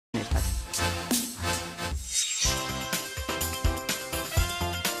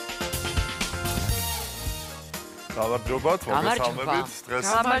გამარჯობათ, მოგესალმებით. დღეს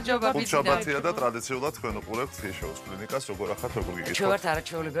გამარჯობა ხუთშაბათია და ტრადიციულად თქვენ უყურებთ დღის შოუს კლინიკას, როგორ ახართ, როგორ გიგიჩვენთ. ჩვენ ვართ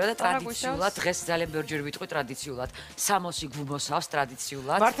არაჩვეულებრივი და ტრადიციულად დღეს ძალიან ბევრჯერ ვიტყვი ტრადიციულად. სამოსი გუმოსავს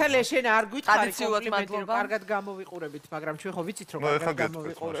ტრადიციულად. მართალია შენ არ გვითხარი კომპლიმენტი, რომ კარგად გამოვიყურებით, მაგრამ ჩვენ ხო ვიცით რომ კარგად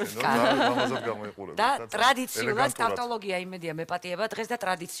გამოვიყურებთ. ამაზად გამოიყურებთ. და ტრადიციულად სტავტოლოგია იმედია მეპატიება დღეს და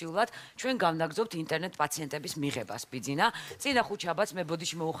ტრადიციულად ჩვენ გავნაგზობთ ინტერნეტ პაციენტების მიღებას ბიძინა. წინა ხუთშაბათს მე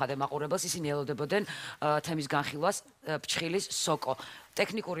ბოდიში მოუხადე მაყურებელს, ისინი ელოდებოდნენ თემის განხილვას ფრჩხილის სოკო.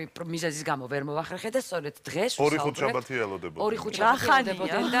 ტექნიკური მიზეზის გამო ვერ მოვახერხე და სწორედ დღეს ორი ხუთშაბათი ელოდებოდნენ. ორი ხუთშაბათი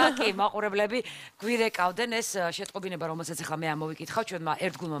ელოდებოდნენ და კი მაყურებლები გვირეკავდნენ ეს შეტყობინება, რომელსაც ახლა მე ამოვიკითხავ ჩვენმა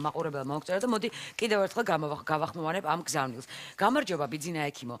ერთგულმა მაყურებელმა მოგწერა და მოდი კიდევ ერთხელ გავახმოვანებ ამ გზავნილს. გამარჯობა ბიძინა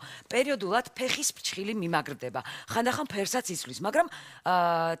ექიმო. პერიოდულად ფეხის ფრჩხილი მიმაგრდება. ხანდახან ფერსაც იცვლის, მაგრამ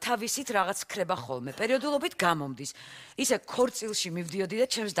თავისით რაღაც ქრება ხოლმე. პერიოდულობით გამომდის. ისე ქორწილში მივდიოდი და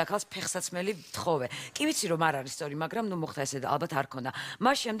ჩემს დაქალს ფეხსაცმელი ვთხოვე. კი ვიცი რომ არ არის სწორი, მაგრამ ნუ მოხდა ესე და ალბათ არ ქონდა.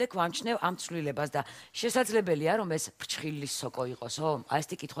 მას შემდეგ ვამჩნევ ამ ცვლილებას და შესაძლებელია რომ ეს ფრჩხილის სოკო იყოსო? აი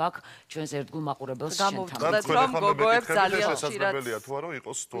ესეთი კითხვა აქვს ჩვენს ერთგულ მაყურებელს გამოვთხოვდეთ რომ გოგოებს ძალიან ხშირად შესაძლებელია თუ არა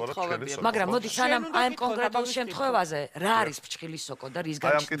იყოს თუ არა ფრჩხილის სოკო. მაგრამ მოდი სანამ აი ამ კონკრეტულ შემთხვევაზე რა არის ფრჩხილის სოკო და რის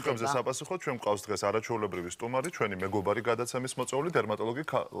აი ამ კითხვებზე საპასუხოდ ჩვენ გვყავს დღეს არაჩვეულებრივი სტუმარი, ჩვენი მეგობარი გადაცემის მოწვეული დერმატოლოგი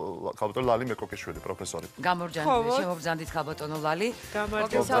ქალბატონი ლალი მეკოკიშვილი პროფესორი. შემობრძანდით ქალბატონო ლალი.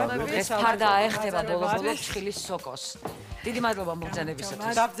 გამარჯობა. ეს ფარდა აეხტება ბოლო-ბოლო ფრჩხილის სოკოს. დიდი მადლობა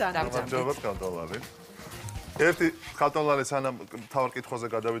მოგზანებისათვის. გამარჯობა ქალბატონი. ერთი ხალხტოლარი სანამ თავარ კითხვაზე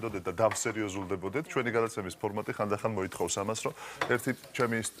გადავიდოდეთ და დავსერიოზულდებოდეთ, ჩვენი გადაცემის ფორმატი ხანდახან მოითხოვს ამას, რომ ერთი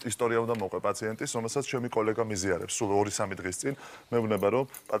ჩემი ისტორია უნდა მოყვე პაციენტის, რომელსაც ჩემი კოლეგა მიზიარებს სულ 2-3 დღის წინ. მე ვნება რომ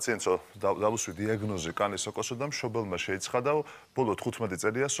პაციენტო დავუსვი დიაგნოზი კანის სოკოსო და მშობელმა შეიცხადა, ბოლო 15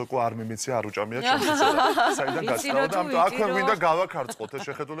 წელია სოკო არ მიმიცია, არ უჭამია შემოწევა. საიდან გასწავლა და ამიტომ აქვე მინდა გავაქარწყოთ ეს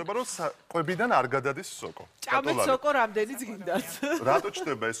შეხედულება, რომ ყვებიდან არ გადადის სოკო. ჭამეთ სოკო რამდენიც გინდათ. რატო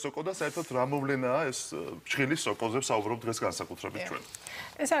ჩდება ეს სოკო და საერთოდ რა მოვლენაა ეს ფრჩხილის სოკოზე საუბრობ დღეს განსაკუთრებით ჩვენ.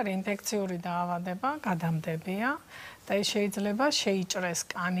 ეს არის ინფექციური დაავადება, გადამდებია და ეს შეიძლება შეიჭრეს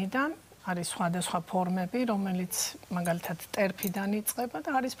კანიდან. არის სხვადასხვა ფორმები, რომელიც მაგალითად ტერფიდან იწყება და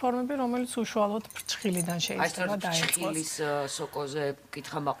არის ფორმები, რომელიც უშუალოდ ფრჩხილიდან შეიძლება დაიწყოს. ფრჩხილის სოკოზე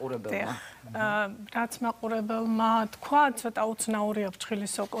კითხა მაყურებელმა. რაც მაყურებელმა თქვა, ცოტა უცნაურია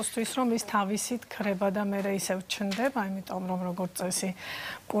ფრჩხილის სოკოსთვის, რომ ის თავისით ქრება და მერე ისევ ჩნდება, იმიტომ რომ როგორც წესი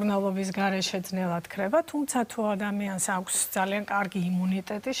მკურნალობის გარეშე ძნელად ქრება, თუმცა თუ ადამიანს აქვს ძალიან კარგი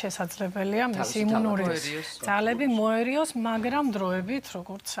იმუნიტეტი, შესაძლებელია მისი იმუნური ძალები მოერიოს, მაგრამ დროებით,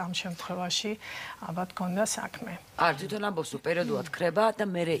 როგორც ამ შემთხვევაში ალბათ გქონდა საქმე. არ თვითონ ამბობს რომ პერიოდულად ქრება და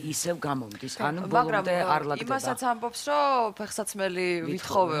მერე ისევ გამომდის. ანუ ბოლომდე არ ლაგდება. იმასაც ამბობს რომ ფეხსაცმელი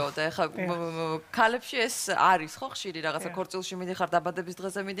ვითხოვეო და ეხლა ქალებში ეს არის ხო ხშირი რაღაცა ქორწილში მიდიხარ, დაბადების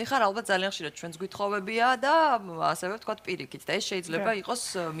დღეზე მიდიხარ, ალბათ ძალიან ხშირად ჩვენს გვითხოვებია და ასევე ვთქვათ პირიქით და ეს შეიძლება იყოს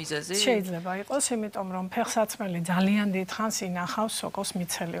მიზეზი. შეიძლება იყოს, იმიტომ რომ ფეხსაცმელი ძალიან დიდხანს ინახავს სოკოს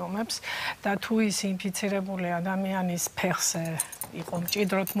მიცელიუმებს და თუ ის ინფიცირებული ადამიანის ფეხზე იყო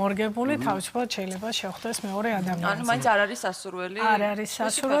მჭიდროდ მორგებული, თავისუფლად შეიძლება შეხვდეს მეორე ადამიანს. ანუ მაინც არ არის სასურველი. არ არის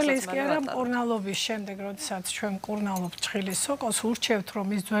სასურველი, ის კი არა მკურნალობის შემდეგ, როდესაც ჩვენ მკურნალობთ ფრჩხილის სოკოს, ურჩევთ რომ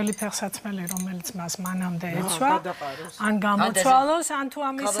ის ძველი ფეხსაცმელი, რომელიც მას მანამდე ეცვა, ან გამოცვალოს, ან თუ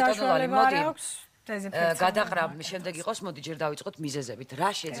ამის საშუალება არ აქვს. გადაყრა შემდეგ იყოს, მოდი ჯერ დავიწყოთ მიზეზებით. რა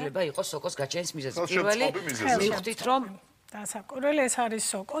შეიძლება იყოს სოკოს გაჩენის მიზეზი? პირველი მივხვდით რომ დასაკვირველი ეს არის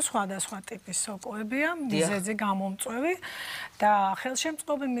სოკო, სხვადასხვა ტიპის სოკოებია, მიზეზი გამომწვევი და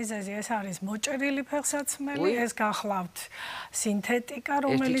ხელშემწყობი მიზეზი ეს არის მოჭერილი ფეხსაცმელი, ეს გახლავთ სინთეტიკა,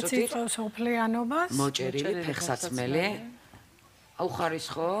 რომელიც იწვევს ოფლიანობას. მოჭერილი ფეხსაცმელი.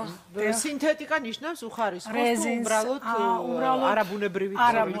 უხარისხო? სინთეტიკა ნიშნავს უხარისხოს, უბრალოდ არაბუნებრივი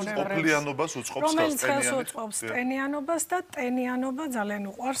ოფლიანობას უწყობს რომელიც ხელს უწყობს ტენიანობას და ტენიანობა ძალიან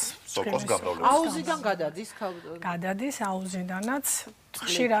უყვარს სოკოს გამრავლებას. აუზიდან გადადის ქალბატონი. გადადის აუზიდანაც.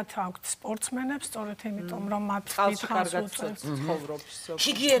 ხშირად აქვთ სპორტსმენებს, სწორედ იმიტომ რომ მათ დიდხანს უწევს ცხოვრობს.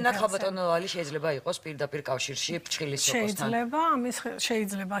 ჰიგიენა ქალბატონო ლალი შეიძლება იყოს პირდაპირ კავშირში ფრჩხილის სოკოსთან.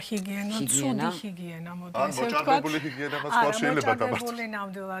 შეიძლება ჰიგიენა, ცუდი ჰიგიენა, მოდი ესე ვთქვათ. მოჭარბებული ჰიგიენამაც სხვა შეიძლება დამარცხოს. მოჭარბებული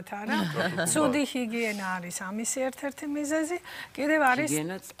ნამდვილად არა. ცუდი ჰიგიენა არის ამისი ერთ-ერთი მიზეზი. კიდევ არის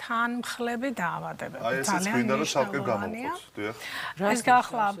თანმხლები დაავადებები. ძალიან მნიშვნელოვანია. ეს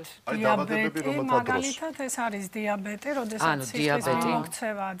გახლავთ დიაბეტი, მაგალითად ეს არის დიაბეტი, როდესაც სისხლის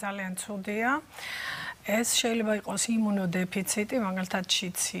მოქცევა ძალიან ცუდია. ეს შეიძლება იყოს იმუნოდეფიციტი, მაგალითად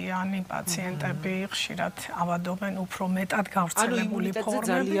შიციანი პაციენტები ხშირად ავადობენ უფრო მეტად გავრცელებული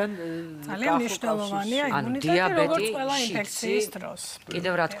ფორმები. ძალიან მნიშვნელოვანია იმუნიტეტი როგორც ყველა ინფექციის დროს.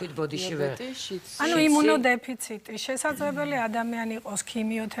 კიდევ რა თქვით ბოდიში ვერ. ანუ იმუნოდეფიციტი შესაძლებელი ადამიანი იყოს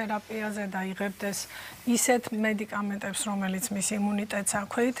ქიმიოთერაპიაზე და იღებდეს ისეთ მედიკამენტებს, რომელიც მის იმუნიტეტს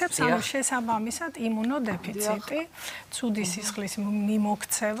აქვეითებს, ანუ შესაბამისად იმუნოდეფიციტი, ცუდი სისხლის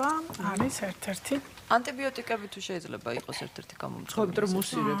მიმოქცევა არის ერთ-ერთი. ანტიბიოტიკები თუ შეიძლება იყოს ერთ-ერთი გამომწვევი. ხო,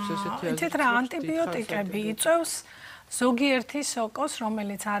 მუსირებს ესეთი არის. იცით რა, ანტიბიოტიკები იწვევს ზოგიერთი სოკოს,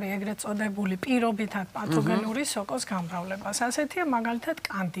 რომელიც არის ეგრეთ წოდებული პირობითად პათოგენური სოკოს გამრავლებას. ასეთია მაგალითად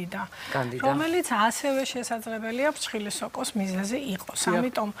კანდიდა, რომელიც ასევე შესაძლებელია ფრჩხილის სოკოს მიზეზი იყოს.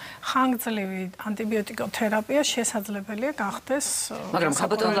 ამიტომ ხანგრძლივი ანტიბიოტიკოთერაპია შესაძლებელია გახდეს. მაგრამ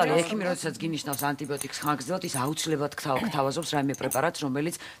ხაბატონდალი ექიმი როდესაც გინიშნავს ანტიბიოტიკს ხანგრძლივად, ის აუცილებლად გთავაზობს რაიმე პრეპარატს,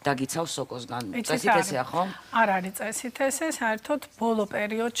 რომელიც დაგიცავს სოკოსგან. წესით ესეა, ხო? არ არის წესით ესე, საერთოდ ბოლო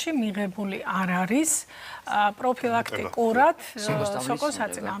პერიოდში მიღებული არ არის პროფილაქტიკურად სოკოს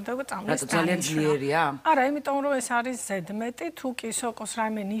საწინააღმდეგო წამლის ძალიან ძლიერია? არა, იმიტომ რომ ეს არის ზედმეტი, თუ კი სოკოს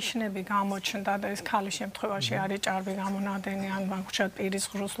რაიმე ნიშნები გამოჩნდა და ეს ქალის შემთხვევაში არის ჭარბი გამონადენი ან მაგალითად პირის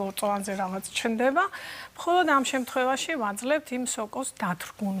ღრუს ლორწოვანზე რაღაც ჩნდება, მხოლოდ ამ შემთხვევაში ვაძლევთ იმ სოკოს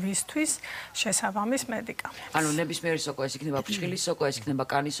დათრგუნვისთვის შესაბამის მედიკამენტს. ანუ ნებისმიერი სოკო, ეს იქნება ფრჩხილის სოკო, ეს იქნება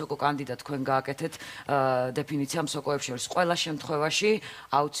კანის სოკო, კანდიდა თქვენ გააკეთეთ დეფინიცია ამ სოკოებს შორის. ყველა შემთხვევაში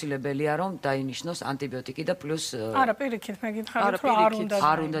აუცილებელია რომ დაინიშნოს ანტიბიოტიკი და პლუს არა, პირიქით მეკითხავთ, რომ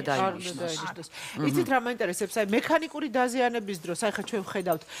არ უნდა დაინიშნოს. იცით რა მაინტერესებს, აი მექანიკური დაზიანების დროს, აი ხა ჩვენ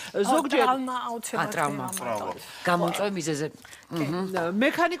ვხედავთ, ზოგჯერ ტრავმა. გამომწვევი მიზეზი.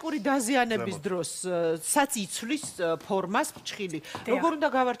 მექანიკური დაზიანების დროს საც იცვლის ფორმას ფრჩხილი. როგორ უნდა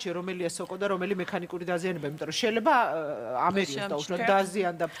გავარჩიო რომელია სოკო და რომელი მექანიკური დაზიანება, იმიტომ რომ შეიძლება ამერიას დაუშვათ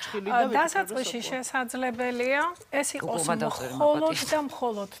დაზიანდა ფრჩხილი და დასაწყისში შესაძლებელია ეს იყოს მხოლოდ და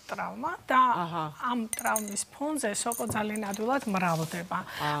მხოლოდ ტრავმა და ამ ტრავმის ფონზე სოკო ძალიან ადვილად მრავლდება.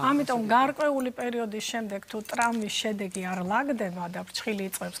 ამიტომ გარკვეული პერიოდის შემდეგ თუ ტრავმის შედეგი არ ლაგდება და ფრჩხილი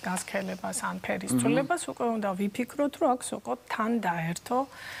იწყებს გასქელებას ან ფერის ცვლილებას, უკვე უნდა ვიფიქროთ, რომ აქ სოკო თან დაერთო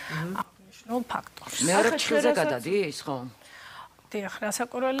აღნიშნულ ფაქტორს. მეორე ფრჩხილზე გადადის, ხო? დიახ,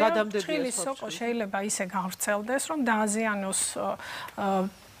 რასაკვირველია, ფრჩხილის სოკო შეიძლება ისე გავრცელდეს, რომ დააზიანოს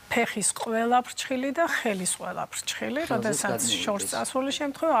ფეხის ყველა ფრჩხილი და ხელის ყველა ფრჩხილი, როდესაც შორს წასული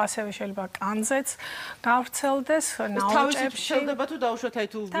შემთხვევა, ასევე შეიძლება კანზეც გავრცელდეს, ნაოჭებში. შეიძლება თუ დაუშვათ აი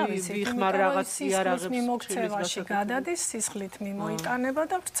თუ ვიხმარ რაღაც იარაღებს მიმოქცევაში გადადის, სისხლით მიმოიტანება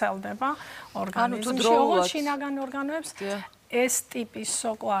და ვრცელდება ორგანიზმში. როგორც შინაგან ორგანოებს ეს ტიპის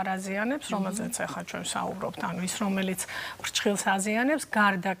სოკო არ აზიანებს, რომელზეც ახლა ჩვენ საუბრობთ, ანუ ის რომელიც ფრჩხილს აზიანებს,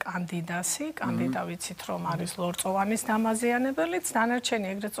 გარდა კანდიდასი, კანდიდა ვიცით რომ არის ლორწოვანის დამაზიანებელიც, დანარჩენი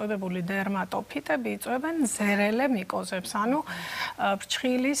ეგრეთ წოდებული დერმატოფიტები იწვევენ ზერელე მიკოზებს, ანუ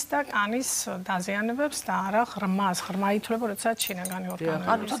ფრჩხილის და კანის დაზიანებებს და არა ღრმას, ღრმა ითვლება, როდესაც შინაგანი ორგანოები.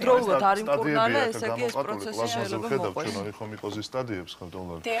 ანუ თუ დროულად არ იმკურნალა, ესე იგი ეს პროცესი შეიძლება მოყვეს. ჩვენ არის ხომ მიკოზის სტადიებს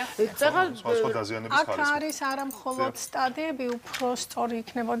ხავდოლარი. აქ არის არა მხოლოდ სტადიები, უფრო სწორი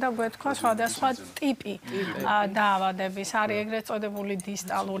იქნებოდა გვეთქვა სხვადასხვა ტიპი დაავადების. არის ეგრეთ წოდებული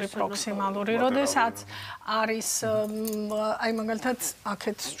დისტალური, პროქსიმალური, როდესაც არის აი მაგალითად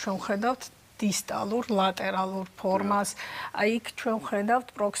აქეთ ჩვენ ხედავთ დისტალურ, ლატერალურ ფორმას. იქ ჩვენ ხედავთ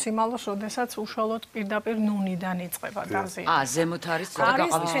პროქსიმალურს, როდესაც უშუალოდ პირდაპირ ნუნიდან იწყება დაზიანება. ზემოთ არის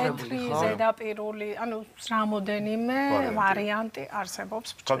გაყალიბებული, ხო? ზედაპირული, ანუ რამოდენიმე ვარიანტი არსებობს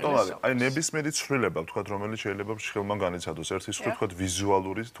ფრჩხილის. აი ნებისმიერი ცვლილება, ვთქვათ, რომელიც შეიძლება ფრჩხილმა განიცადოს. ერთი ვთქვათ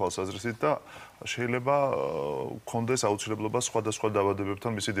ვიზუალური თვალსაზრისით და შეიძლება კონდეს აუცილებლობა სხვადასხვა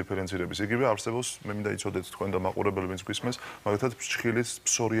დაავადებებთან მისი დიფერენცირების. იგივე არსებობს, მე მინდა იცოდეთ თქვენ და მაყურებელი ვინც გვისმენს, მაგალითად ფრჩხილის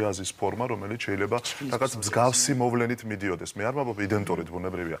ფსორიაზის ფორმა, რომელიც შეიძლება რაღაც მსგავსი მოვლენით მიდიოდეს. მე არ ვამბობ იდენტურით,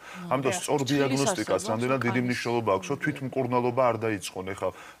 ბუნებრივია. ამიტომ სწორ დიაგნოსტიკას რამდენად დიდი მნიშვნელობა აქვს, რომ თვითმკურნალობა არ დაიწყონ. ეხლა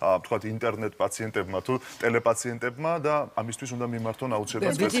ვთქვათ ინტერნეტ პაციენტებმა თუ ტელეპაციენტებმა და ამისთვის უნდა მიმართონ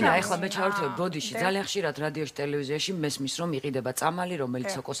აუცილებლად სპეციალისტს. ბიძინა, ეხლა მე ჩავერთვებ ბოდიში, ძალიან ხშირად რადიოში, ტელევიზიაში მესმის, რომ იყიდება წამალი, რომელიც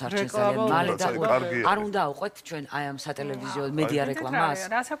სოკოს არჩენს ძალიან მალე და არ უნდა აუყვეთ ჩვენ აი ამ სატელევიზიო მედია რეკლამას.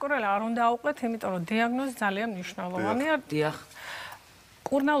 რასაკვირველია, არ უნდა აუყვეთ, იმიტომ რომ დიაგნოზი ძალიან მნიშვნელოვანია. დიახ.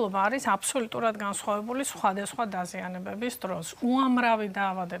 მკურნალობა არის აბსოლუტურად განსხვავებული სხვადასხვა დაზიანებების დროს. უამრავი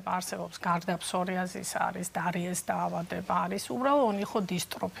დაავადება არსებობს, გარდა ფსორიაზის არის დარიეს დაავადება, არის უბრალო ონიხო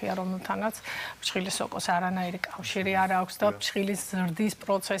დისტროფია, რომელთანაც ფრჩხილის სოკოს არანაირი კავშირი არ აქვს და ფრჩხილის ზრდის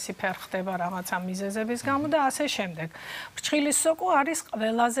პროცესი ფერხდება რაღაცა მიზეზების გამო და ასე შემდეგ. ფრჩხილის სოკო არის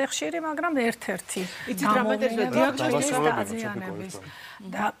ყველაზე ხშირი, მაგრამ ერთ-ერთი დიაგნოზის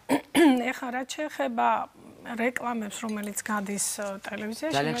და ეხლა რაც შეეხება რეკლამებს, რომელიც გადის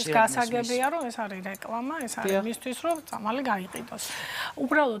ტელევიზიაში, ეს გასაგებია, რომ ეს არის რეკლამა, ეს არის მისთვის, რომ წამალი გაიყიდოს.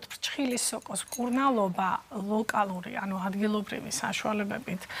 უბრალოდ ფრჩხილის სოკოს მკურნალობა ლოკალური, ანუ ადგილობრივი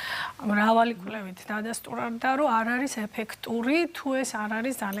საშუალებებით მრავალი კვლევით დადასტურდა, რომ არ არის ეფექტური, თუ ეს არ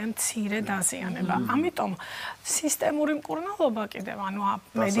არის ძალიან მცირე დაზიანება. ამიტომ სისტემური მკურნალობა კიდევ, ანუ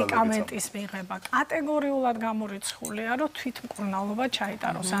მედიკამენტის მიღება კატეგორიულად გამორიცხულია, რომ თვითმკურნალობა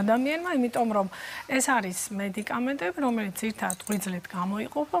ჩაიტაროს ადამიანმა, იმიტომ რომ ეს არის მედიკამენტები, რომელიც ძირითადად ღვიძლით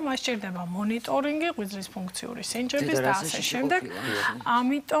გამოიყოფა, მას სჭირდება მონიტორინგი, ღვიძლის ფუნქციური სინჯების და ასე შემდეგ.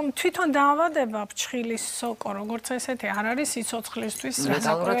 ამიტომ თვითონ დაავადება ფრჩხილის სოკო, როგორც ესეთი, არ არის სიცოცხლისთვის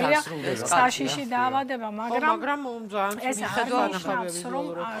რასაკვირველია საშიში დაავადება, მაგრამ ეს აღნიშნავს, რომ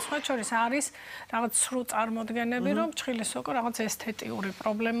სხვა შორის არის რაღაც სრულ წარმოდგენები, რომ ფრჩხილის სოკო რაღაც ესთეტიური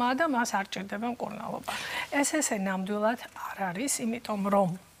პრობლემაა და მას არ ჭირდება მკურნალობა. ეს ესე ნამდვილად არ არის, იმიტომ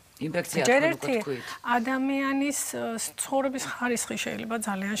რომ ჯერერთი ადამიანის ცხოვრების ხარისხი შეიძლება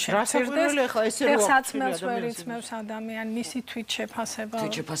ძალიან შემცირდეს. საცმელს ვერ იცმევს ადამიანი, მისი თვითშეფასება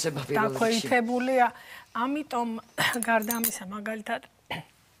დაქვეითებულია. ამიტომ გარდა ამისა, მაგალითად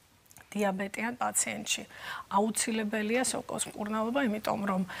დიაბეტიან პაციენტში აუცილებელია სოკოს მკურნალობა, იმიტომ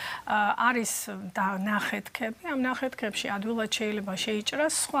რომ არის ნახეთქები, ამ ნახეთქებში ადვილად შეიძლება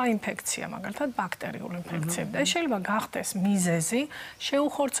შეიჭრას სხვა ინფექცია, მაგალითად ბაქტერიული ინფექციები. და ეს შეიძლება გახდეს მიზეზი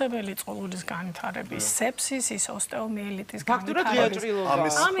შეუხორცებელი წყლურის განვითარების, სეფსისის, ოსტეომიელიტის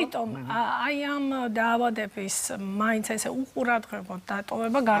განვითარების. ამიტომ აი ამ დაავადების მაინც ესე უყურადღებოდ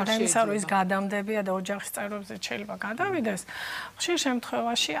დატოვება, გარდა იმისა, რომ ის გადამდებია და ოჯახის წევრებზე შეიძლება გადავიდეს, ხშირ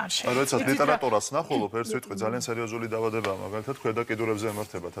შემთხვევაში არ შეიძლება. როდესაც ლიტერატურას ნახულობ, ერთ სიტყვით ძალიან სერიოზული დაავადებაა, მაგალითად ქვედა კიდურებზე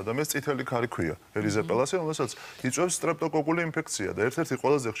ემართებათ ადამიანს წითელი ქარი ქვია, ერიზეპელასი, რომელსაც იწვევს სტრეპტოკოკული ინფექცია და ერთ-ერთი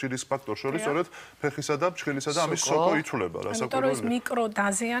ყველაზე ხშირი ფაქტორი შორის სწორედ ფეხისა და ფრჩხილისა და ამის სოკო ითვლება, რასაკვირველია. ეს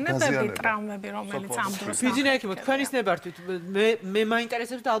მიკროდაზიანებები, ტრავმები, რომელიც ამ დროს ბიძინაიქებო, თქვენის ნებართვით, მე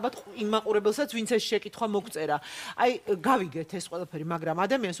მაინტერესებს და ალბათ იმ მაყურებელსაც, ვინც ეს შეკითხვა მოგწერა. აი, გავიგეთ ეს ყველაფერი, მაგრამ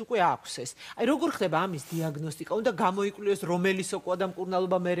ადამიანს უკვე აქვს ეს. აი, როგორ ხდება ამის დიაგნოსტიკა? უნდა გამოიკვლიოს რომელი სოკოა და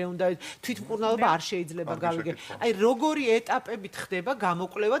მკურნალობა მერე უნდა თვითმკურნალობა არ შეიძლება გავიგე. აი როგორი ეტაპებით ხდება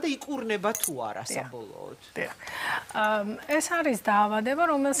გამოკვლევა და იკურნება თუ არა საბოლოოდ. ეს არის დაავადება,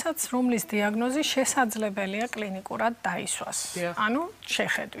 რომლის დიაგნოზი შესაძლებელია კლინიკურად დაისვას. ანუ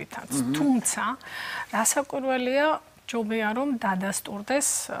შეხედვითაც. თუმცა რასაკვირველია ჯობია რომ დადასტურდეს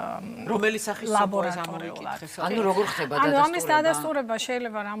რომელი სახის სოკოა ამოვიკითხეთ. ანუ როგორ ხდება დადასტურება? ანუ ამის დადასტურება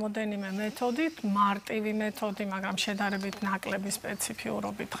შეიძლება რამოდენიმე მეთოდით, მარტივი მეთოდი, მაგრამ შედარებით ნაკლები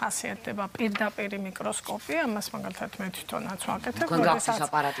სპეციფიურობით ხასიათდება პირდაპირ მიკროსკოპი, ამას მაგალითად მე თვითონაც ვაკეთებ, როდესაც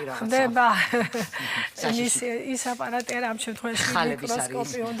ხდება ის აპარატი ამ შემთხვევაში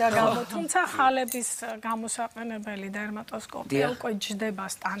მიკროსკოპი უნდა გამო, თუმცა ხალების გამოსაყენებელი დერმატოსკოპია უკვე ჯდება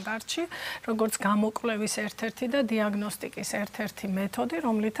სტანდარტში, როგორც გამოკვლევის ერთ-ერთი და დიაგნოსტიკის ერთ-ერთი მეთოდი,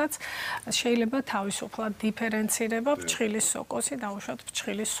 რომლითაც შეიძლება თავისუფლად დიფერენცირება ფრჩხილის სოკოსი დაუშვათ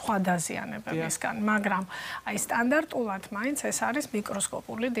ფრჩხილის სხვა დაზიანებებისგან, მაგრამ აი სტანდარტულად მაინც ეს არის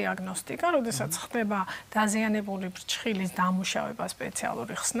მიკროსკოპული დიაგნოსტიკა, როდესაც ხდება დაზიანებული ფრჩხილის დამუშავება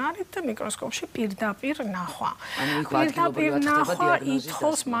სპეციალური ხსნარით და მიკროსკოპში პირდაპირ ნახვა. პირდაპირ ნახვა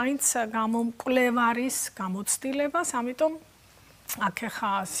ითხოვს მაინც გამომკვლევარის გამოცდილებას, ამიტომ აქ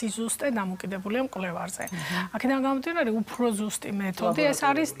ხა სიზუსტე დამოკიდებულია მკვლევარზე. აქედან გამომდინარე უფრო ზუსტი მეთოდი ეს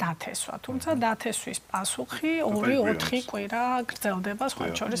არის დათესვა. თუმცა დათესვის პასუხი 2-4 კვირა გრძელდება სხვა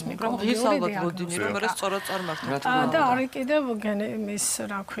შორის მიკრობიოლოგიური და არის კიდევ გენემის,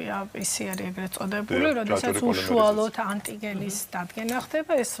 რა ქვია, PCR ეგრეთ წოდებული, როდესაც უშუალოდ ანტიგენის დადგენა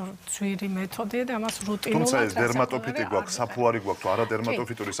ხდება, ეს ძვირი მეთოდია და ამას რუტინულად თუმცა ეს დერმატოფიტი გვაქვს, საფუარი გვაქვს, არა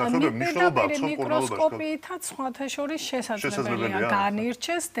დერმატოფიტური სახეობები, მნიშვნელობა აქვს მკურნალობაში. მიკროსკოპიითაც სხვათა შორის შესაძლებელია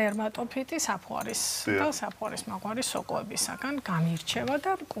განირჩეს დერმატოფიტი საფუარის და საფუარის მაგვარი სოკოებისაგან განირჩევა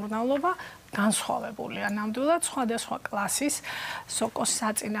და მკურნალობა განსხვავებულია. ნამდვილად სხვადასხვა კლასის სოკოს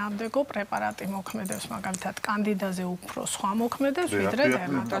საწინააღმდეგო პრეპარატი მოქმედებს, მაგალითად კანდიდაზე უფრო სხვა მოქმედებს, ვიდრე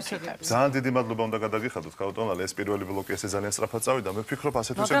დერმატოფიტები. ძალიან დიდი მადლობა უნდა გადაგიხადოთ, ქაუტონალე, ეს პირველი ბლოკი ესე ძალიან სწრაფად წავიდა. მე ვფიქრობ,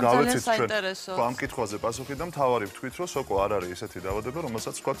 ასეთ ისე გავეცით ჩვენ ამ კითხვაზე პასუხი და მთავარი ვთქვით, რომ სოკო არ არის ესეთი დაავადება,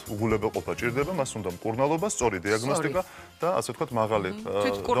 რომელსაც თქვათ უგულებელყოფა ჭირდება, მას უნდა მკურნალობა, სწორი დიაგნოსტიკა და ასე თქვათ მაღალი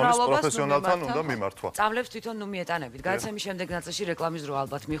დონის პროფესიონალთან უნდა მიმართვა. წამლებს თვითონ ნუ მიეტანებით. გადაცემის შემდეგ ნაწილში რეკლამის დრო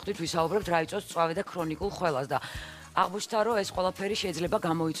ალბათ მივხვდით, ვისაუბრებთ რა იწვევს მწვავე და ქრონიკულ ხველას და აღმოჩნდა, რომ ეს ყველაფერი შეიძლება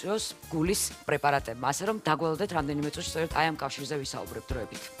გამოიწვიოს გულის პრეპარატებმა, ასე რომ დაგველოდეთ რამდენიმე წუთში სწორედ აი ამ კავშირზე ვისაუბრებთ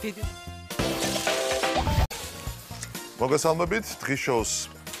დროებით. მოგესალმებით, დღის შოუს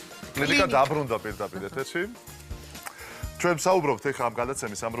კლინიკა დაბრუნდა პირდაპირ ეთერში. ჩვენ ვსაუბრობთ ეხლა ამ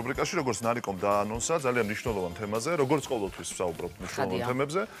გადაცემის ამ რუბრიკაში, როგორც ნარიკომ დაანონსა, ძალიან მნიშვნელოვან თემაზე, როგორც ყოველთვის ვსაუბრობთ მნიშვნელოვან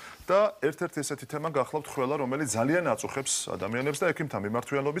თემებზე და ერთ-ერთი ესეთი თემა გახლავთ ხველა, რომელიც ძალიან აწუხებს ადამიანებს და ექიმთა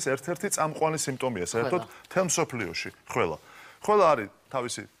მიმართვიანობის ერთ-ერთი წამყვანი სიმპტომია საერთოდ მთელ მსოფლიოში, ხველა. ხველა არის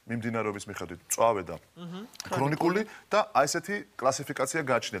თავისი მიმდინარეობის მიხედვით მწვავე და ქრონიკული და აი ესეთი კლასიფიკაცია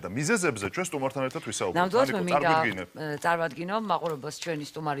გააჩნია და მიზეზებზე ჩვენ სტუმართან ერთად ვისაუბრებთ. ნამდვილად მე მინდა წარვადგინო მაყურებელს ჩვენი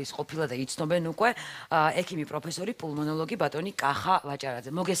სტუმარი ის ყოფილა და იცნობენ უკვე ექიმი პროფესორი პულმონოლოგი ბატონი კახა ვაჭარაძე.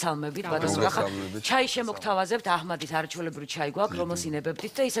 მოგესალმებით ბატონი კახა. ჩაი შემოგთავაზებთ აჰმადის არჩეულებრივი ჩაი გვაქვს რომელს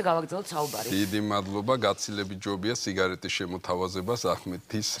ინებებდით და ისე გავაგრძელოთ საუბარი. დიდი მადლობა გაცილებით ჯობია სიგარეტის შემოთავაზებას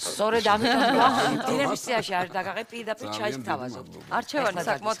აჰმეთის. სწორედ ამიტომ დირექციაში არ დაგაღებ პირდაპირ ჩაის გთავაზობთ. არჩევანი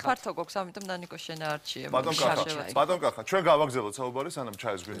საკმაოდ ფართო გვაქვს, ამიტომ დანიკო შენ არჩიე. ბატონ კახა, ჩვენ გავაგზავნოთ საუბარი, სანამ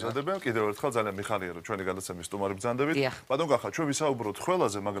ჩაის გვიმზადებენ. კიდევ ერთხელ ძალიან მიხარია რომ ჩვენი გადაცემის სტუმარი ბრძანდებით. ბატონ კახა, ჩვენ ვისაუბროთ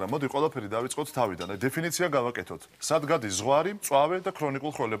ხველაზე, მაგრამ მოდი ყველაფერი დავიწყოთ თავიდან. დეფინიცია გავაკეთოთ. სად გადის ზღვარი, მწვავე და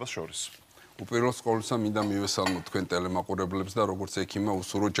ქრონიკულ ხველებას შორის? უპირველეს ყოვლისა მინდა მივესალმოთ თქვენ ტელემაყურებლებს და როგორც ექიმმა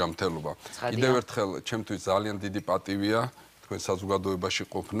უსურო ჯანმრთელობა. კიდევ ერთხელ ჩემთვის ძალიან დიდი პატივია თქვენ საზოგადოებაში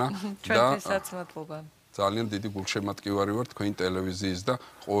ყოფნა და ჩვენთვისაც მადლობა. ძალიან დიდი გულშემატკივარი ვარ თქვენი ტელევიზიის და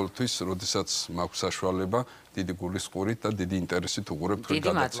ყოველთვის, როდესაც მაქვს საშუალება, დიდი გულისყურით და დიდი ინტერესით უყურებთ თქვენ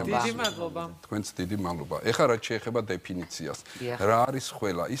გადაცემას. დიდი მადლობა. თქვენც დიდი მადლობა. ეხლა რაც შეეხება დეფინიციას. რა არის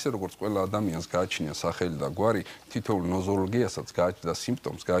ხველა? ისე როგორც ყველა ადამიანს გააჩნია სახელი და გვარი, თითოეულ ნოზოლოგიასაც გააჩნია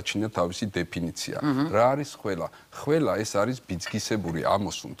სიმპტომს, გააჩნია თავისი დეფინიცია. რა არის ხველა? ხველა ეს არის ბიძგისებური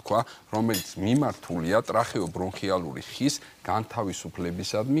ამოსუნ თქვა, რომელიც მიმართულია ტრახეობრონქიალური ხის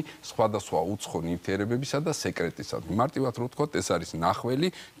განთავისუფლებისადმი, სხვადასხვა უცხო ნივთიერებებისა და სეკრეტისადმი. მარტივად რო ვთქვათ, ეს არის ნახველი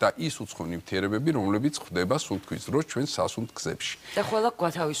და ის უცხო ნივთიერებები, რომლებიც ხდება სუნთქვის დროს ჩვენ სასუნთ გზებში. და ხველა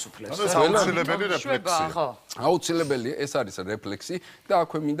გვათავისუფლებს. ეს აუცილებელი რეფლექსია. ხო. აუცილებელი ეს არის რეფლექსი და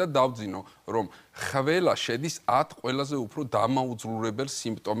აქვე მინდა დავძინო, რომ ხველა შედის 10 ყველაზე უფრო დამაუძლურებელ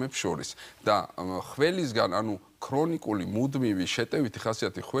სიმპტომებს შორის და ხველისგან, ანუ ქრონიკული მუდმივი შეტევითი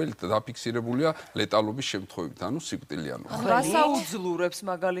ხასიათი ხველით დაფიქსირებულია ლეტალობის შემთხვევით, ანუ სიკვდილიანობა. რას აუძლურებს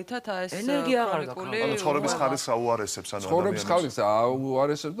მაგალითად ეს ენერგია აღარ ქრონიკული? ანუ ცხოვრების ხარისხს აუარესებს ანუ ცხოვრების ხარისხს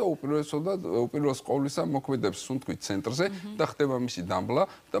აუარესებს და უპირველეს ყოვლისა მოქმედებს სუნთქვის ცენტრზე და ხდება მისი დამბლა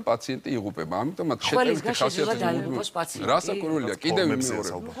და პაციენტი იღუპება. ამიტომაც შეტევითი ხასიათი რასაკვირველია, კიდევ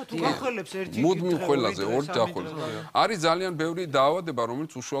ვიმეორებ. მუდმივ ხველაზე ორ ჯახველს. არის ძალიან ბევრი დაავადება,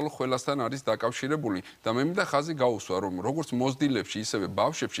 რომელიც უშუალო ხველასთან არის დაკავშირებული და მე მინდა ხაზი გაუსვა, რომ როგორც მოზრდილებში, ისევე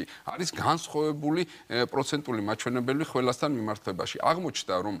ბავშვებში არის განსხვავებული პროცენტული მაჩვენებელი ხველასთან მიმართებაში.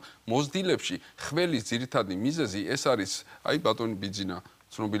 აღმოჩნდა, რომ მოზრდილებში ხველის ძირითადი მიზეზი ეს არის, აი ბატონი ბიძინა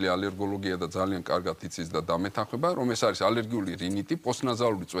ცნობილი ალერგოლოგია და ძალიან კარგად იცის და დამეთანხმება, რომ ეს არის ალერგიული რინიტი,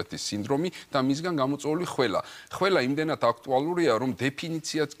 პოსტნაზალური წვეთის სინდრომი და მისგან გამოწვეული ხველა. ხველა იმდენად აქტუალურია, რომ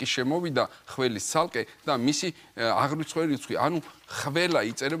დეფინიციაც კი შემოვიდა ხველის ცალკე და მისი აღრიცხვი რიცხვი, ანუ ხველა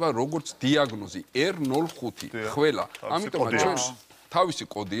იწერება როგორც დიაგნოზი R05 ხველა. ამიტომაც ჩვენ თავისი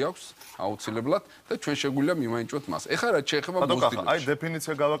კოდი აქვს აუცილებლად და ჩვენ შეგვიძლია მივაინჭოთ მას. ეხლა რაც შეეხება მოზრდილებს. აი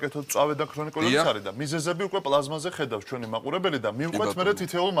დეფინიცია გავაკეთოთ მწვავე და ქრონიკული არის და მიზეზები უკვე პლაზმაზე ხედავს ჩვენი მაყურებელი და მივყვეთ მე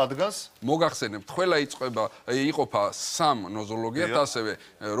თითოეულ მათგანს. მოგახსენებთ, ხველა იყოფა 3 ნოზოლოგიად, ასევე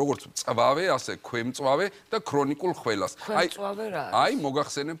როგორც მწვავე, ასე ქვემწვავე და ქრონიკულ ხველას. აი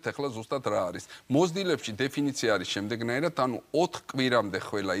მოგახსენებთ ახლა ზუსტად რა არის. მოზრდილებში დეფინიცია არის შემდეგნაირად, ანუ 4 კვირამდე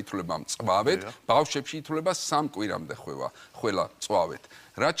ხველა ითვლება მწვავედ, ბავშვებში ითვლება 3 კვირამდე ხველა მწვავედ.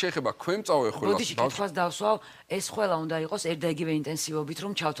 რაც შეეხება ქვემწვავე ხველას, ბოდიში კითხვას დავსვავ, ეს ხველა უნდა იყოს ერთ და იგივე ინტენსივობით,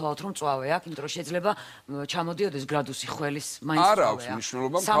 რომ ჩავთვალოთ, რომ მწვავე აქვს, იმიტომ რომ შეიძლება ჩამოდიოდეს გრადუსი ხველის მაინც მწვავეა. არა აქვს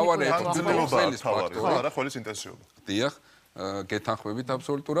მნიშვნელობა, მთავარი ხველის ფაქტორი. არა ხველის ინტენსივობა. დიახ, გეთანხმებით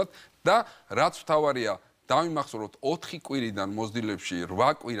აბსოლუტურად და რაც მთავარია დავიმახსოვროთ 4 კვირიდან მოზრდილებში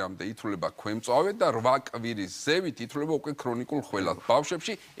 8 კვირამდე ითვლება ქვემწვავე და 8 კვირის ზევით ითვლება უკვე ქრონიკულ ხველად.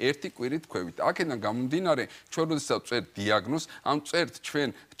 ბავშვებში 1 კვირით ქვევით. აქედან გამომდინარე, ჩვენ როდესაც წერთ დიაგნოზს, ამ წერთ ჩვენ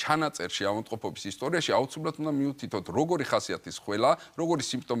ჩანაწერში ავადმყოფობის ისტორიაში აუცილებლად უნდა მივუთითოთ, როგორი ხასიათის ხველა, როგორი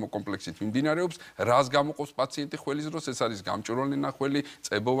სიმპტომო კომპლექსით მიმდინარეობს, რას გამოყობს პაციენტი ხველის დროს, ეს არის გამჭვირვალე ნახველი,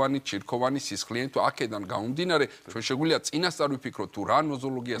 წებოვანი, ჩირქოვანი, სისხლიანი, თუ აქედან გამომდინარე, ჩვენ შეგვიძლია წინასწარ ვიფიქროთ, თუ რა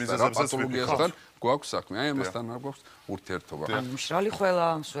ნოზოლოგიასთან, რა პათოლოგიასთან გვაქვს საქმე. აი ამასთან არ გვაქვს ურთიერთობა. მშრალი ხველა,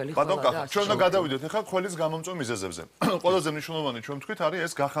 მსველი ხველა. ბატონ კახა, ჩვენ უნდა გადავიდეთ ახლა ხველის გამომწვევ მიზეზებზე. ყველაზე მნიშვნელოვანი ჩვენ თქვით არის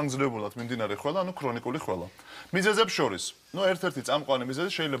ეს გახანგრძლივებულად მიმდინარე ხველა, ანუ ქრონიკული ხველა. მიზეზებს შორის, ერთ-ერთი წამყვანი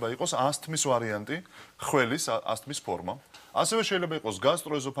მიზეზი შეიძლება იყოს ასთმის ვარიანტი, ხველის ასთმის ფორმა. ასევე შეიძლება იყოს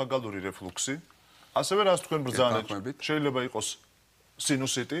გასტროეზოფაგალური რეფლუქსი, ასევე რაც თქვენ ბრძანეთ, შეიძლება იყოს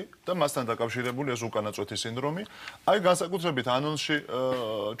სინუსიტი და მასთან დაკავშირებული ეს უკანაწვეთი სინდრომი. აი განსაკუთრებით ანონსში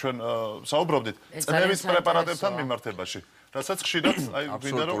ჩვენ საუბრობდით წნევის პრეპარატებთან მიმართებაში. რასაც ხშირად აი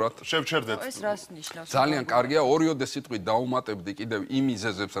მინდა რომ შევჩერდეთ. ეს რას ნიშნავს? ძალიან კარგია, ორიოდე სიტყვით დაუმატებდი კიდევ იმ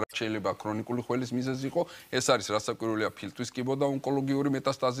მიზეზებს, რაც შეიძლება ქრონიკული ხველის მიზეზი იყო. ეს არის რასაკვირველია ფილტვის კიბო და ონკოლოგიური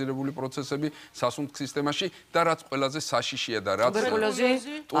მეტასტაზირებული პროცესები სასუნთქ სისტემაში და რაც ყველაზე საშიშია და რაც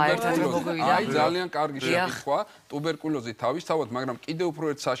აი ძალიან კარგი შეკითხვა. ტუბერკულოზი თავისთავად, მაგრამ კიდევ უფრო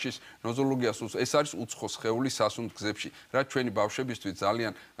ერთ საშიშ ნოზოლოგიას ეს არის უცხო სხეული სასუნთქ გზებში, რაც ჩვენი ბავშვებისთვის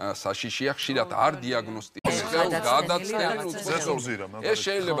ძალიან საშიშია, ხშირად არ დიაგნოსტიკებს გადაცდენ მზესუმზირა. ეს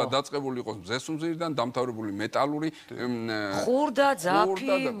შეიძლება დაწყებული იყოს მზესუმზირიდან, დამთავრებული მეტალური ხურდა,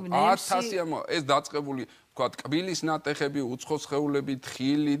 ძაფი, ნემსი. ეს დაწყებული ვთქვათ, კბილის ნატეხები, უცხო სხეულები,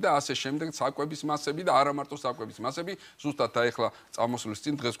 თხილი და ასე შემდეგ, საკვების მასები და არა მარტო საკვების მასები. ზუსტად ახლა წამოსვლის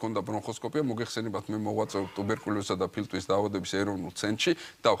წინ დღეს ქონდა ბრონხოსკოპია, მოგეხსენებათ, მე მოღვაწეობ ტუბერკულოზისა და ფილტვის დაავადების ეროვნულ ცენტრში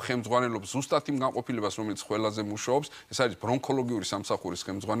და ხელმძღვანელობ ზუსტად იმ განყოფილებას, რომელიც ხველაზე მუშაობს. ეს არის ბრონქოლოგიური სამსახურის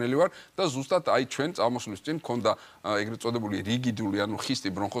ხელმძღვანელი ვარ და ზუსტად აი ჩვენ წამოსვლის წინ ქონდა ეგრეთ წოდებული რიგიდული, ანუ ხისტი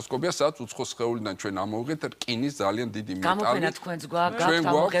ბრონხოსკოპია, სადაც უცხო სხეულიდან ჩვენ ამოვიღეთ რკინის ძალიან დიდი მეტალი. გამოფენა თქვენს გვაქვს, ჩვენ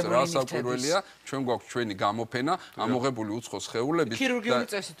გვაქვს რასაკვირველია, ჩვენ გვაქვს ჩვენი გამოფენა, ამოღებული უცხო სხეულებით და ქირურგიული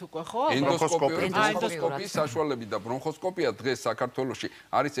წესით უკვე ხო? ენდოსკოპიის საშუალებით და ბრონხოსკოპია დღეს საქართველოში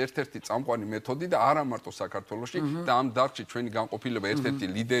არის ერთ-ერთი წამყვანი მეთოდი და არა მარტო საქართველოში და ამ დარგში ჩვენი განყოფილება ერთ-ერთი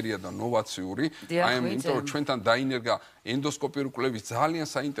ლიდერია და ნოვაციური. აი იმიტომ რომ ჩვენთან დაინერგა ენდოსკოპიური კვლევის ძალიან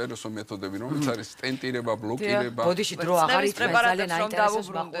საინტერესო მეთოდები, რომელიც არის სტენტირება, ბლოკირება. ბოდიში დრო აღარ ითხრა, ძალიან აინტერესებს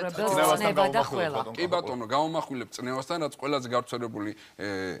მაყურებელს წნევა და ხველა. კი ბატონო, გავამახვილებ წნევასთან, რაც ყველაზე გავრცელებული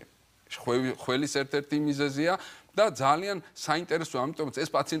ხველის ერთ-ერთი მიზეზია და ძალიან საინტერესოა, ამიტომაც ეს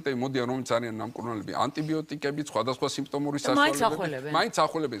პაციენტები მოდიან, რომელიც არიან ნამკურნალები, ანტიბიოტიკებით, სხვადასხვა სიმპტომური საშუალებებით. მაინც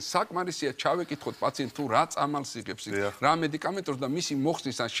ახველებენ. საკმარისია ჩავეკითხოთ პაციენტს თუ რა წამალს იღებს, რა მედიკამენტებს და მისი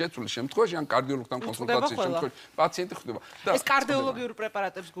მოხსნის ან შეცვლის შემთხვევაში, ან კარდიოლოგთან კონსულტაციის შემთხვევაში პაციენტი ხვდება. ეს კარდიოლოგიური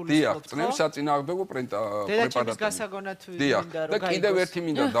პრეპარატებს გულისხმობთ, დიახ, წნევის საწინააღმდეგო პრეპარატები. გასაგონათვი და კიდევ ერთი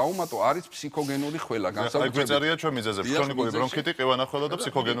მინდა დაუმატო, არის ფსიქოგენური ხველა, განსაკუთრებით. აი გვეწერია ჩვენ მიზეზებს, ქრონიკული ბრონქიტი, ყივანახველა და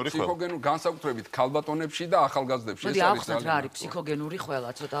ფსიქოგენური ხველა. ფსიქოგენური განსაკუთრებით ქალბატონებში და ახალგაზრდებში. მოდი ავხსნათ რა არის ფსიქოგენური ხველა,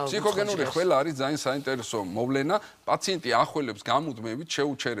 ცოტა ფსიქოგენური ხველა არის ძალიან საინტერესო მოვლენა. პაციენტი ახველებს გამუდმებით,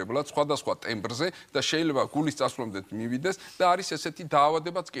 შეუჩერებლად სხვადასხვა ტემბრზე და შეიძლება გულის წასვლამდე მივიდეს და არის ესეთი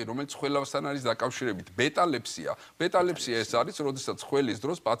დაავადებაც კი, რომელიც ხველასთან არის დაკავშირებით. ბეტალეფსია. ბეტალეფსია ეს არის, როდესაც ხველის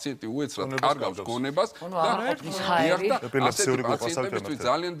დროს პაციენტი უეცრად კარგავს გონებას და ეპილეფსიური პაციენტებისთვის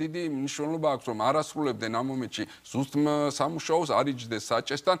ძალიან დიდი მნიშვნელობა აქვს, რომ არ ასრულებდნენ ამ მომენტში ზუსტ სამუშაოს, არ იჯდეს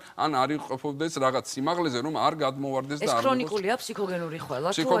საჭესთან, ან არ იყოფოდეს რაღაც სიმაღლეზე, რომ არ გადმოვარდეს და ეს ქრონიკულია ფსიქოგენური ხველა.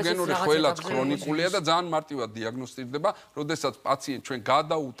 ფსიქოგენური ხველაც ქრონიკულია და ძალიან მარტივად დიაგნოსტირდება, როდესაც პაციენტ ჩვენ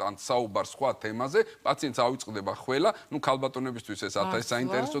გადაუტანთ საუბარს სხვა თემაზე, პაციენტს ავიწყდება ხველა, ნუ ქალბატონებისთვის ეს ათას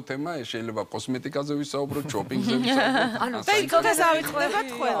საინტერესო თემაა, ეს შეიძლება კოსმეტიკაზე ვისაუბროთ, შოპინგზე ვისაუბროთ. ანუ ფსიქოგენს ავიწყდებათ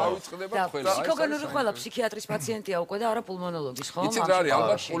ხველა. ავიწყდებათ ხველა. ფსიქოგენური ხველა ფსიქიატრის პაციენტია უკვე და არა პულმონოლოგის, ხო? იცით რა არის,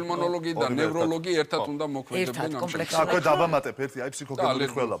 ალბათ პულმონოლოგი და ნევროლოგი ერთად უნდა მოქმედებდნენ ამ შემთხვევაში. აქვე დავამატებ ერთი აი ფსიქოგენური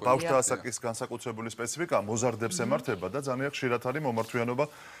ხველა, ბავშვთა ასაკის განსაკუთრებული სპეციფიკა, მოზარდებს ემართება და ძალიან ხშირად არის მომართვიანობა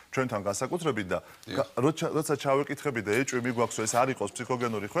ჩვენთან განსაკუთრებით და როცა ჩავეკითხები და ეჭვი მიგვაქვს ეს არ იყოს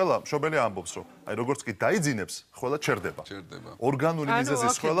ფსიქოგენური ხველა, მშობელი ამბობს რომ აი როგორც კი დაიძინებს, ხველა ჩერდება. ორგანული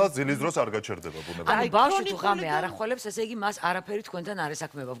მიზეზის ხველა ძილის დროს არ გაჩერდება ბუნებრივად. ანუ ბავშვი თუ ღამე არ ახველებს, ესე იგი მას არაფერი თქვენთან არ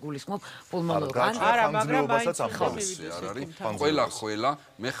ესაქმება, გულისხმობ პულმონოლოგს. არა, მაგრამ მაინც ყველა ხველა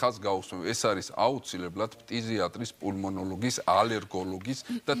მე ხაზს გავუსმევ, ეს არის აუცილებლად ფტიზიატრის, პულმონოლოგის, ალერგოლოგის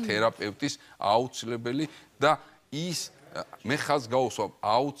და თერაპევტის აუცილებელი და ის მე ხაზს გავუსვამ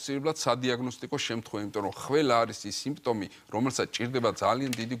აუცილებლად სადიაგნოსტიკო შემთხვევა, იმიტომ რომ ხველა არის ის სიმპტომი, რომელსაც ჭირდება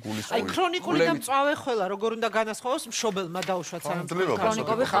ძალიან დიდი გულისხმობა. აი ქრონიკული და მწვავე ხველა როგორ უნდა განასხვავოს მშობელმა დაუშვათ სანამ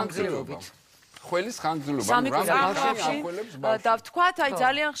ქრონიკული ხანგრძლივობით. ხველის ხანგრძლივობა, და ვთქვათ, აი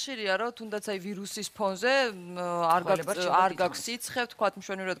ძალიან ხშირია, რომ თუნდაც აი ვირუსის ფონზე არ გაქვს სიცხე, ვთქვათ,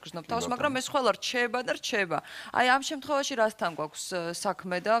 მშვენივრად გრძნობ თავს, მაგრამ ეს ხველა რჩება და რჩება. აი ამ შემთხვევაში რასთან გვაქვს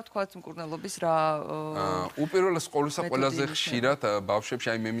საქმე და ვთქვათ, მკურნალობის რა უპირველეს ყოვლისა ყველაზე ხშირად ბავშვებში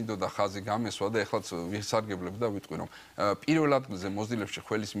აი მე მინდოდა ხაზი გამესვა და ეხლაც ვისარგებლებ და ვიტყვი, რომ პირველ ადგილზე მოზილებში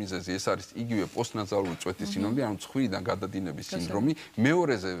ხველის მიზეზი ეს არის იგივე პოსტნაზალური წვეთის სინდრომი, ანუ ცხვირიდან გადადინების სინდრომი.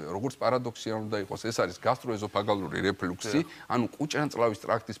 მეორეზე, როგორც პარადოქსია უნდა იყოს, ეს არის გასტროეზოფაგალური რეფლუქსი, ანუ კუჭანწლავის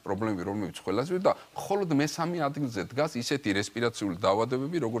ტრაქტის პრობლემები, რომელიც ხველაზე და მხოლოდ მესამე ადგილზე დგას ისეთი რესპირაციული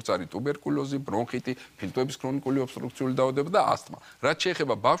დაავადებები, როგორც არის ტუბერკულოზი, ბრონქიტი, ფილტვების ქრონიკული ობსტრუქციული დაავადება და ასთმა. რაც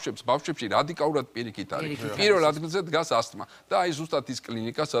შეეხება ბავშვებს, ბავშვებში რადიკალურად პირიქით არის. პირველ ადგილზე დგას ასთმა და აი ზუსტად ის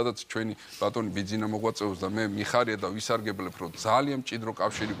კლინიკა, სადაც ჩვენი ბატონი ბიძინა მოღვაწეობს და მე მიხარია და ვისარგებლებ, რომ ძალიან მჭიდრო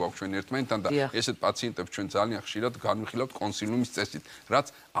კავშირი გვაქვს ჩვენ ერთმანეთთან და ესეთ პაციენტებს ჩვენ ძალიან ხშირად განვიხილავთ კონსილიუმის წესით, რაც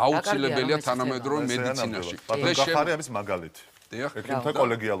აუცილებელია თანამედროვე მედიცინაში. დღეს ხარი ამის მაგალითი. ექიმთა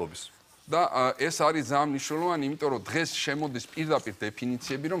კოლეგიალობის. და ეს არის ძალიან მნიშვნელოვანი, იმიტომ რომ დღეს შემოდის პირდაპირ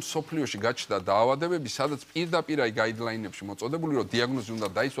დეფინიციები, რომ სოფლიოში გაჩნდა დაავადებები, სადაც პირდაპირ აი გაიდლაინებში მოწოდებული, რომ დიაგნოზი უნდა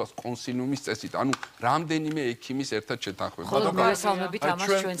დაისვას კონსილიუმის წესით, ანუ რამდენიმე ექიმის ერთად შეთანხმებით. ხოლო მოგესალმებით ამას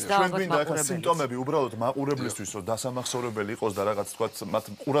ჩვენს და ალბათ მაყურებელს. სიმპტომები უბრალოდ მაყურებლისთვის რომ დასამახსოვრებელი იყოს და რაღაც თქვა მათ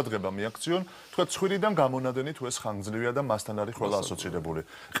ყურადღება მიაქციონ, თქვა ცხვირიდან გამონადენი თუ ეს ხანგრძლივია და მასთან არის ყველა ასოცირებული.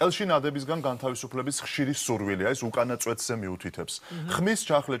 ყელში ნადებისგან განთავისუფლების ხშირი სურვილი, ეს უკანა წვეთზე მიუთითებს. ხმის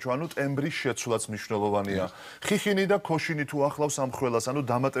ჩახლეჩვა, ანუ ტემბრის შეცვლაც მნიშვნელოვანია. ხიხინი და ქოშინი თუ ახლავს ამ ხველას, ანუ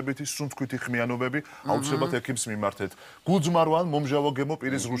დამატებითი სუნთქვითი ხმიანობები აუცილებლად ექიმს მიმართეთ. გულძმარო ან მომჟავო გემო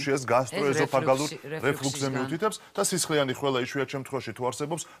პირის ღრუშიას გასტროეზოფაგალურ რეფლუქსზე მიუთითებს და სისხლიანი ხველა იშვიათ შემთხვევაში თუ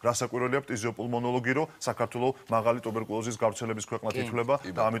არსებობს, რასაკვირველია პტიზიოპულმონოლოგი, რომ საქართველოს მაღალი ტუბერკულოზის გავრცელების ქვეყნად ითვლება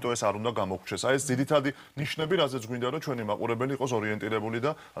და ამიტომ ეს არ უნდა გამოგრჩეს. აი ეს ძირითადი ნიშნები, რაზეც გვინდა რომ ჩვენი მაყურებელი იყოს ორიენტირებული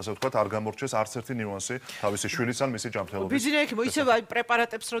და ასე ვთქვათ, არ გამორჩეს არც ერთი ნიუანსი თავისი შვილის ან მისი ჯანმრთელობის. ბიძინა ექიმო, ისევ აი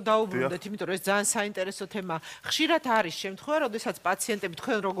პრეპარატებს რო დაუბრუნდეთ, იმიტომ რომ ეს ძალიან საინტერესო თემა. ხშირად არის შემთხვევა, როდესაც პაციენტები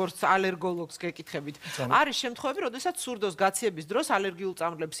თქვენ როგორც ალერგოლოგს გეკითხებით, არის შემთხვევები, როდესაც სურდოს გაციების დროს ალერგიულ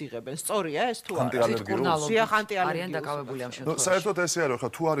წამლებს იღებენ. სწორია ეს თუ არა? არიან დაკავებული ამ შემთხვევაში. საერთოდ ესე არის, ხა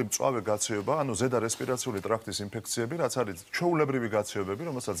თუ არის მწვავე გაციება, ანუ ზედა რესპირაციული ტრაქტის ინფექციები, რაც არის ჩვეულებრივი გაციებები,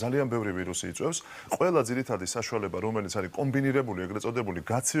 რომელსაც ძალიან ბევრი ვირუსი იწვევს, ყველა ძირითადი საშუალება, რომელიც არის კომბინირებული, ეგრეთ წოდებული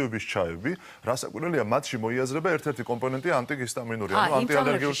გაციების ჩაები, რასაკვირველია, მათში მოიაზრება ერთ-ერთი კომპონენტი ანტიჰისტამინური, ანუ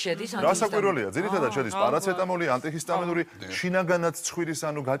ანტიალერგიული. რასაკვირველია, ძირითადად შედის პარაცეტამოლი, ანტიჰისტამინური, შინაგანად ცხვირის,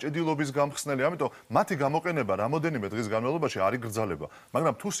 ანუ გაჭედილობის გამხსნელი, ამიტომ მათი გამოყენება რამოდენიმე დღის განმავლობაში არ იგრძელება.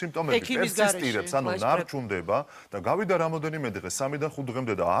 მაგრამ თუ სიმპტომები პერსისტირებს, ანუ ნარჩუნდება და გავიდა რამოდენიმე დღე, 3 და 5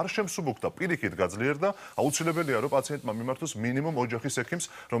 დღემდე და არ შემსუბუქდა, პირიქით გაძლიერდა, აუცილებელია რომ პაციენტმა მიმართოს მინიმუმ ოჯახის ექიმს,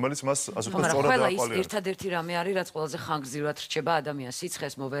 რომელიც მას ასე ვთქვათ, სწორად დააყოლიერებს. ყველა ის ერთადერთი რამე არის, რაც ყველაზე ხანგრძლივად რჩება ადამიანს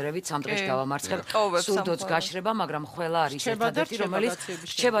სიცხეს მოვერებით, 3 დღეში გავამარცხებ, სურდოც გაშრება, მაგრამ ყველა არის ერთადერთი, რომელიც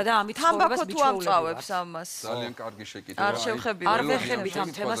რჩება და ამით ცხოვრებას მიჩვეულებს ამას. ძალიან კარგი შეკითხვა. არ შევხები. არ ვეხებით ამ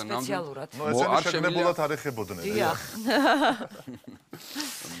თემას სპეციალურად. არ შეგნებულად არ ეხებოდნენ. დიახ.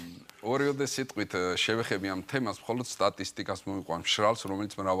 ორიოდე სიტყვით შევეხები ამ თემას, მხოლოდ სტატისტიკას მოვიყვან მშრალს,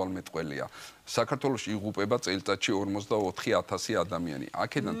 რომელიც მრავალმეტყველია. საქართველოში იღუპება წელიწადში 44,000 ადამიანი.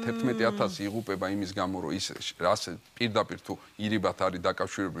 აქედან 11,000 იღუპება იმის გამო, რომ ის რას პირდაპირ თუ ირიბად არის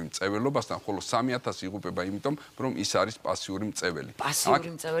დაკავშირებული მწეველობასთან, ხოლო 3,000 იღუპება იმიტომ, რომ ის არის პასიური მწეველი. პასიური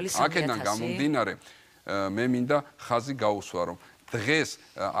მწეველი 3,000. აქედან გამომდინარე, მე მინდა ხაზი გაუსვა, რომ დღეს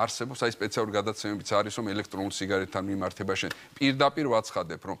არსებობს აი სპეციალური გადაცემებიც არის, რომ ელექტრონულ სიგარეტთან მიმართებაში პირდაპირ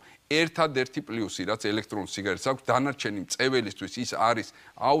ვაცხადებ, რომ ერთადერთი პლუსი, რაც ელექტრონულ სიგარეტს აქვს, დანარჩენი მწეველისთვის ის არის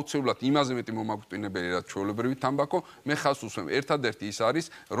აუცილებლად იმაზე მეტი მომაკვდინებელი, რაც ჩვეულებრივი თამბაქო. მე ხაზს უსვამ, ერთადერთი ის არის,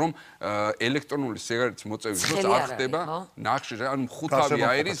 რომ ელექტრონული სიგარეტის მოწევის დროს არ ხდება ნახშირი, ანუ ხუთავი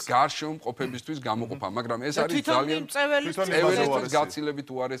აირის გარშემო მყოფებისთვის გამოყოფა, მაგრამ ეს არის ძალიან მწეველისთვის გაცილებით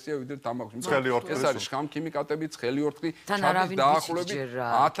უარესია, ვიდრე თამბაქოს. ეს არის შხამქიმიკატები, ცხელი ორთქლი, ჩადის დაახლოებით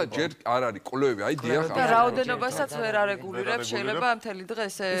 1000 ჯერ არ არის კვლევები, აი დიახ. და რაოდენობასაც ვერ არეგულირებს, შეიძლება მთელი დღე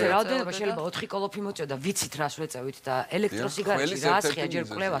ესე რაოდენობა შეიძლება 4 კოლოფი მოწევ და ვიცით რას ვეწევით და ელექტროსიგარეტში რასხია ჯერ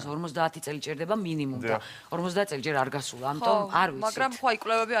კვლევას 50 წელი ჭირდება მინიმუმ და 50 წელი ჯერ არ გასულა, ამიტომ არ ვიცით. მაგრამ ხო აი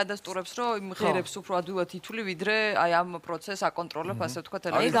კვლევები ადასტურებს, რომ იმ ღერებს უფრო ადვილად ითვლი, ვიდრე აი ამ პროცესს აკონტროლებ, ასე ვთქვათ,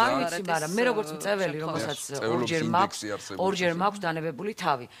 ეგ არ ვიცი, მაგრამ მე როგორც მწეველი, რომელსაც ორჯერ მაქვს დანებებული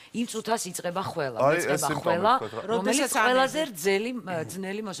თავი, იმ წუთას იწყება ხველა, რომელიც ყველაზე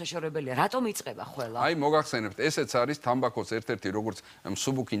ძნელი მოსაშორებელია. რატომ იწყება ხველა? აი მოგახსენებთ, ესეც არის თამბაქოს ერთ-ერთი როგორც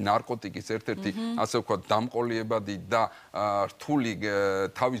მსუბუქი ნარკოტიკის ერთ-ერთი ასე ვქოთ დამყოლიებადი და რთული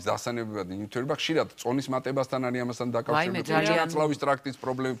თავის დასანებებადი ნივთიერება ხშირად წონის მატებასთან არის ამასთან დაკავშირებული, აწლავის ტრაქტის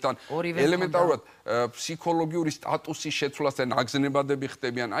პრობლემებთან, ელემენტარულად ფსიქოლოგიური სტატუსის შეცვლასთან აგზნებადები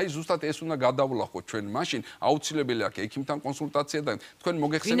ხდებიან. აი ზუსტად ეს უნდა გადავლახოთ ჩვენ მაშინ აუცილებელი აქვს ექიმთან კონსულტაცია და თქვენ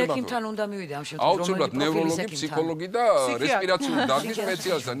მოგეხსენებათ ვინ ექიმთან უნდა მივიდე ამ შემთხვევაში აუცილებლად ნევროლოგი, ფსიქოლოგი და რესპირაციული დარგის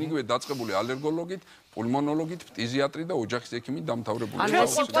სპეციალისტი, იგივე დაწყებული ალერგოლოგით, პულმონოლოგით, ფტიზიატრი და ოჯახის ექიმით დამთავრებული. ჩვენ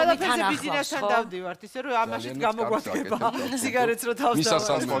ყველაფერზე ბიზნესთან დავდივართ, ისე რომ ამაშიც გამოგვაგება სიგარეტს რო თავს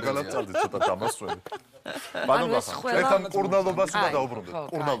დავაწყოთ. მაგალითად წავდით ცოტა დამასვენი. ეხლა მკურნალობას უნდა დაუბრუნდეთ,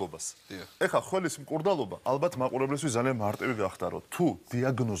 მკურნალობას. ეხლა ხველის მკურნალობა ალბათ მაყურებლისთვის ძალიან მარტივი გახდა, რომ თუ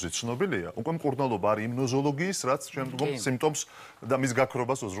დიაგნოზი ცნობილია, უკვე მკურნალობა არის იმ ნოზოლოგიის, რაც შემდგომ სიმპტომს და მის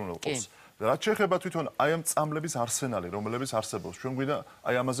გაქრობას უზრუნველყოფს. რაც შეეხება თვითონ აი ამ წამლების არსენალი, რომლებიც არსებობს, ჩვენ გვინდა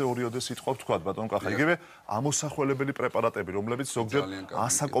აი ამაზე ორიოდე სიტყვა ვთქვა, ბატონ კახა. იგივე ამოსახველებელი პრეპარატები, რომლებიც ზოგჯერ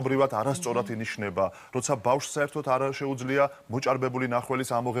ასაკობრივად არასწორად ინიშნება, როცა ბავშვს საერთოდ არ შეუძლია მოჭარბებული ნახველის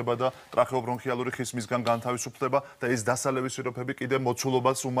ამოღება და ტრახეობრონქიალური ხისმისგან განთავისუფლება და ეს დასალევის სიროფები კიდე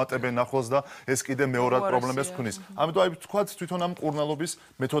მოცულობას უმატებენ ნახველს და ეს კიდე მეორად პრობლემას ქმნის. ამიტომ აი ვთქვათ თვითონ ამ მკურნალობის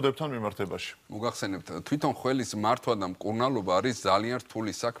მეთოდებთან მიმართებაში. მოგახსენებთ, თვითონ ხველის მართვა და მკურნალობა არის ძალიან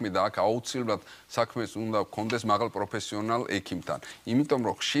რთული საქმე და აქ აუცილებლად საქმეს უნდა გქონდეს მაღალ პროფესიონალ ექიმთან. იმიტომ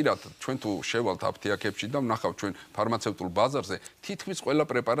რომ ხშირად ჩვენ თუ შევალთ აფთიაქებში და ვნახავთ ჩვენ ფარმაცევტულ ბაზარზე, თითქმის ყველა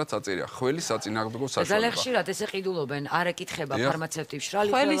პრეპარატს აწერია ხველის საწინააღმდეგო საშუალება. ძალიან ხშირად ესე ყიდულობენ, არ ეკითხება ფარმაცევტი მშრალი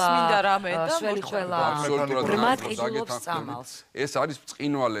ხველის მინდა რამე და შველი ხველა. ბრმად ყიდულობს წამალს. ეს არის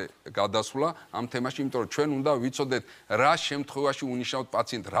ბრწყინვალე გადასვლა ამ თემაში, იმიტომ რომ ჩვენ უნდა ვიცოდეთ რა შემთხვევაში უნიშნავთ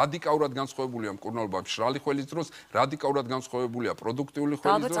პაციენტ რადიკალურად განსხვავებულია მკურნალობა მშრალი ხველის დროს, რადიკალურად განსხვავებულია პროდუქტიული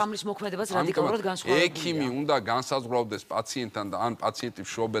ხველის ალბათ წამლის მოქმედებას რადიკალურად განსხვავებულია. ექიმი უნდა განსაზღვრავდეს პაციენტთან და ან პაციენტის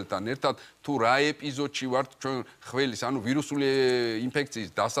მშობელთან ერთად თუ რა ეპიზოდში ვართ ჩვენ ხველის, ანუ ვირუსული ინფექციის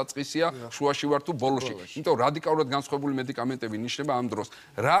დასაწყისია, შუაში ვართ თუ ბოლოში. იმიტომ რადიკალურად განსხვავებული მედიკამენტები ნიშნება ამ დროს.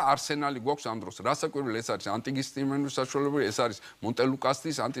 რა არსენალი გვაქვს ამ დროს? რასაკვირველი ეს არის ანტიგისტიმინური საშუალებები, ეს არის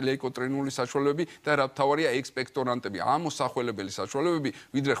მონტელუკასტის ანტილეიკოტრინული საშუალებები და რა თავარია ექსპექტორანტები, ამოსახველებელი საშუალებები,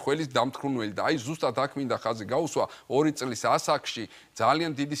 ვიდრე ხველის დამთხრუნველი და აი ზუსტად აქ მინდა ხაზი გაუსვა 2 წლის ასაკში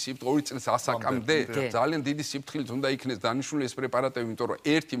ძალიან დიდი 2 წლის ასაკამდე ძალიან დიდი სიფრთხილით უნდა იქნეს დანიშნული ეს პრეპარატები, იმიტომ რომ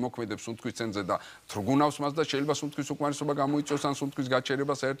ერთი მოქმედებს სუნთქვის ცენტრზე და თრგუნავს მას და შეიძლება სუნთქვის უკმარისობა გამოიწვევს ან სუნთქვის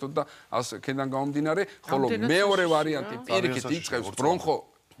გაჩერება საერთოდ და ასკედან გამომდინარე, ხოლო მეორე ვარიანტი პირიქით იწყებს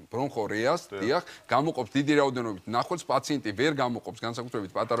ბრონხორეას, დიახ, გამოყოფს დიდი რაოდენობით ნახველს, პაციენტი ვერ გამოყოფს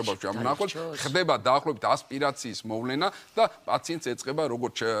განსაკუთრებით პატარა ბავშვი ამ ნახველს, ხდება დაახლოებით ასპირაციის მოვლენა და პაციენტს ეწყება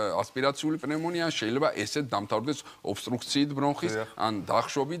როგორც ასპირაციული პნევმონია, შეიძლება ესეთ დამთავრდეს ობსტრუქციით ბრონხის ან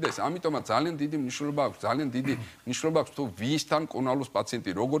დახშობით ეს. ამიტომაც ძალიან დიდი მნიშვნელობა აქვს, ძალიან დიდი მნიშვნელობა აქვს თუ ვისთან მკურნალობს პაციენტი,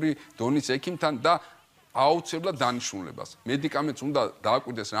 როგორი დონის ექიმთან და აუცილებლად დანიშნულებას. მედიკამენტს უნდა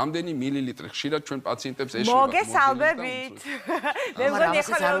დააკვირდეს რამდენი მილილიტრი. ხშირად ჩვენ პაციენტებს ეშვება. მოგესალმებით. მე მგონი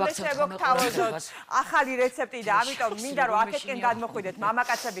ახლა უნდა შეგოგთავაზოთ ახალი რეცეპტი და ამიტომ მინდა რომ აქეთკენ გადმოხვიდეთ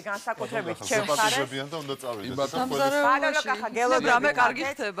მამაკაცები განსაკუთრებით ჩემ მხარეს. და უნდა წავიდეთ. ბანანო კახა გელოგრამე კარგი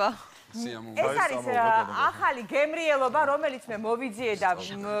ხდება. ეს არის ახალი გემრიელობა, რომელიც მე მოვიძიე და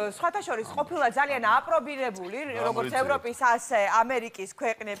სხვათა შორის ყოფილა ძალიან აპრობირებული, როგორც ევროპის, ასე ამერიკის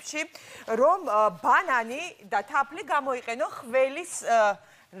ქვეყნებში, რომ ბანანი და თაფლი გამოიყენო ხველის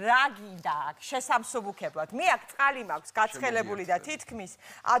რაგიდა შესამსუბუქებლად. მე აქ წყალი მაქვს გაცხელებული და თითქმის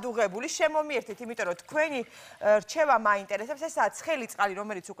ადუღებული. შემომიერთეთ, იმიტომ რომ თქვენი რჩევა მაინტერესებს. ესაა ცხელი წყალი,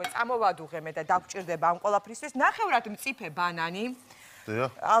 რომელიც უკვე წამოვადუღე მე და დაგჭირდება ამ ყველაფრისთვის. ნახევრად მწიფე ბანანი.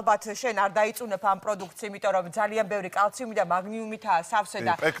 ალბათ შენ არ დაიწუნებ ამ პროდუქცია, იმიტომ რომ ძალიან ბევრი კალციუმი და მაგნიუმითაა სავსე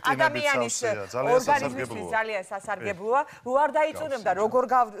და ადამიანის ორგანიზმისთვის ძალიან სასარგებლოა. რო არ დაიწუნებ და როგორ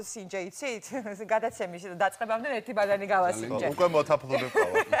გავსინჯე, იცით? გადაცემის დაწყებამდე ერთი ბანანი გავასინჯე. უკვე მოთაფლული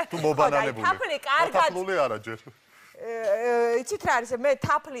ყავა. თუ მობანანებული. თაფლი კარგად. მოთაფლული არა ჯერ. იცით რა არის, მე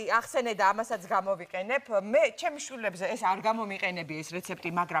თაფლი ახსენე და ამასაც გამოვიყენებ. მე ჩემი შვილებზე ეს არ გამომიყენები ეს რეცეპტი,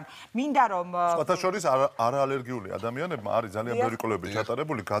 მაგრამ მინდა რომ სხვათა შორის არაალერგიული ადამიანებმა არის ძალიან ბევრი კვლევები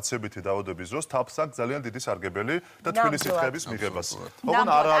ჩატარებული გაცებითი დაავადების დროს თაფლს აქვს ძალიან დიდი სარგებელი და თბილი სითხეების მიღებას.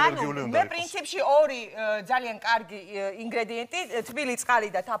 თუმცა არაალერგიული უნდა მე იყოს. პრინციპში ორი ძალიან კარგი ინგრედიენტი, თბილი წყალი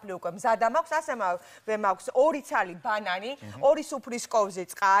და თაფლი უკვე მზად მაქვს, ასე მაქვს 2 ცალი ბანანი, 2 სუფრის კოვზი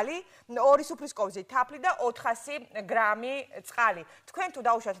წყალი, 2 სუფრის კოვზი თაფლი და 400 გრამი წყალი. თქვენ თუ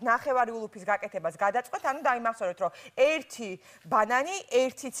დაუშვათ ნახევარი ულუფის გაკეთებას გადაწყვეტ, ანუ დაიმახსოვრეთ, რომ 1 ბანანი,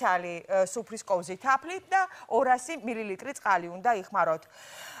 1 ცალი სუფრის კოვზი თაფლი და 200 მილილიტრი წყალი უნდა იხმაროთ.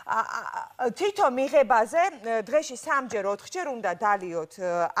 თითო მიღებაზე დღეში 3-ჯერ 4-ჯერ უნდა დალიოთ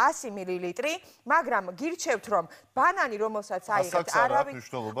 100 მილილიტრი, მაგრამ გირჩევთ რომ ბანანი რომელსაც აიღებთ არავინ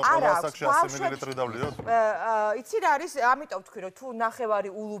არა ასაკში 100 მილილიტრი დავლიოთ? იცი რა არის, ამიტომ თქვი რომ თუ ნახევარი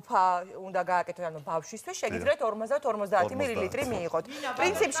ულუფა უნდა გააკეთოთ, ანუ ბავშვისთვის შეგიძლიათ 50 მილილიტრი მიიღოთ.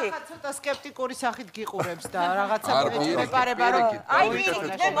 პრინციპში ცოტა სკეპტიკური სახით გიყურებს და რაღაცა პრეპარება რომ აი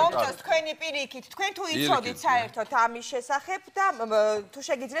პირიქით მე მომწონს თქვენი პირიქით, თქვენ თუ იცოდით საერთოდ ამის შესახებ და თუ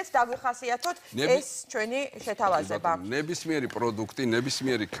შეგიძლიათ დაგვიხასიათოთ ეს ჩვენი შეთავაზება. ნებისმიერი პროდუქტი,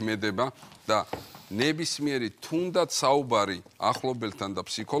 ნებისმიერი ქმედება და ნებისმიერი თუნდაც საუბარი ახლობელთან და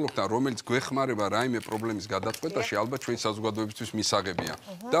ფსიქოლოგთან, რომელიც გვეხმარება რაიმე პრობლემის გადაწყვეტაში, ალბათ ჩვენი საზოგადოებისთვის მისაღებია.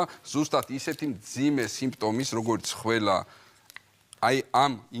 და ზუსტად ისეთი მძიმე სიმპტომის, როგორც ხველა, აი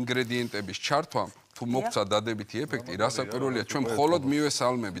ამ ინგრედიენტების ჩართვა თუ მოგცა დადებითი ეფექტი, რასაკვირველია, ჩვენ მხოლოდ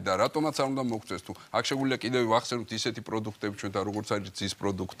მივესალმები და რატომაც არ უნდა მოგწეს თუ აქ შეგვიძლია კიდევ ვახსენოთ ისეთი პროდუქტები ჩვენთან როგორც არის ძის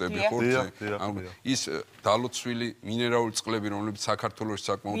პროდუქტები, ხო? ის დალოცვილი მინერალური წყლები, რომლებიც საქართველოში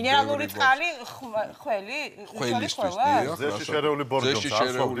საკმაოდ მინერალური წყალი ხველი, ხველა? ზეში შერეული ბორჯომს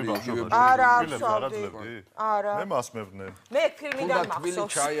ასვავდი ბავშვობა. არა, ასვავდი. არა. მე მასმევდნენ. მე ფილმიდან თბილი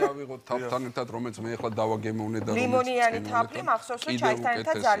მახსოვს. ჩაი ავიღოთ თავთან ერთად, რომელიც მე ახლა დავაგემოვნე და ლიმონიანი თაფლი მახსოვს, რომ ჩაისთან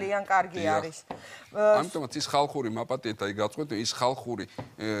ერთად ძალიან კარგი არის. ამიტომაც ის ხალხური მაპატიეთა იგაწყვეტ, ის ხალხური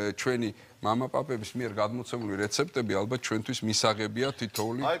ჩვენი მამაპაპების მიერ გადმოცემული რეცეპტები ალბათ ჩვენთვის მისაღებია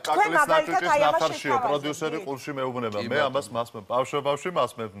თითოეული. აი, კაკლის ნაჭრიკის ნახარშია, პროდიუსერი ყურში მეუბნება. მე ამას მასმევ, ბავშვობაში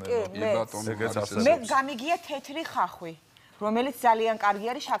მასმევდნენ. მე გამიგია თეთრი ხახვი, რომელიც ძალიან კარგი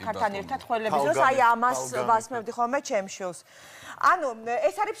არის შაქართან ერთად ხველების დროს, აი ამას ვასმევდი ხოლმე ჩემს შვილს. ანუ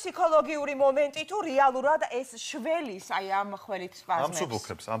ეს არის ფსიქოლოგიური მომენტი თუ რეალურად ეს შველის აი ამ ხველით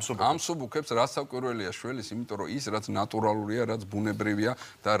სპაზმებს. ამსუბუქებს, რასაკვირველია შველის, იმიტომ რომ ის რაც ნატურალურია, რაც ბუნებრივია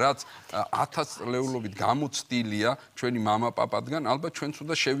და რაც 1000 წლეულობით გამოცდილია ჩვენი მამაპაპადგან, ალბათ ჩვენც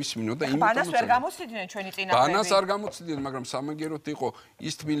უნდა შევისმინოთ და იმიტომ ბანას ვერ გამოცდიდნენ ჩვენი წინაპრები. ბანას არ გამოცდიდნენ, მაგრამ სამაგეროთ იყო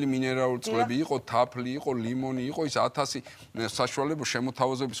ის თბილი მინერალური წყლები, იყო თაფლი, იყო ლიმონი, იყო ის 1000 საშუალება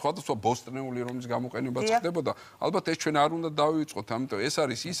შემოთავაზების სხვადასხვა ბოსტნეული, რომლის გამოყენებაც ხდებოდა. ალბათ ეს ჩვენ არ უნდა დავივიწყოთ, ამიტომ ეს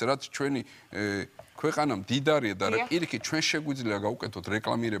არის ის, რაც ჩვენი ქვეყანა მდიდარია და პირიქით ჩვენ შეგვიძლია გავუკეთოთ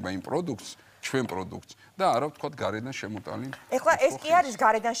რეკლამირება იმ პროდუქტს, ჩვენ პროდუქტს და არა ვთქვათ გარედან შემოტანილი. ეხლა ეს კი არის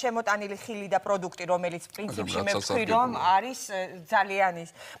გარედან შემოტანილი ხილი და პროდუქტი, რომელიც პრინციპში მე ვთქვი, რომ არის ძალიან ის,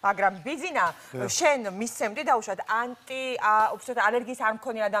 მაგრამ ბიზინა შენ მისცემდი დაუშვათ უბრალოდ ალერგიის არ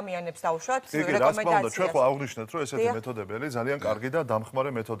მქონე ადამიანებს დაუშვათ რეკომენდაციას. ჩვენ ხო აღვნიშნეთ, რომ ესეთი მეთოდები არის ძალიან კარგი და დამხმარე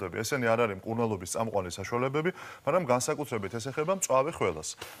მეთოდები. ესენი არ არის მკურნალობის წამყვანი საშუალებები, მაგრამ განსაკუთრებით ეს ეხება მწვავე ხველას.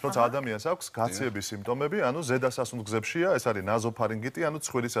 როცა ადამიანს აქვს გაციების სიმპტომები, ანუ ზედასასუნთქზებშია, ეს არის ნაზოფარინგიტი, ანუ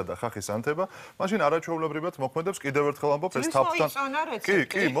ცხვირისა და ხახის ანთება. მაშინ არაჩვეულებრივად მოქმედებს კიდევ ერთხელ ამბობ ეს თავთან.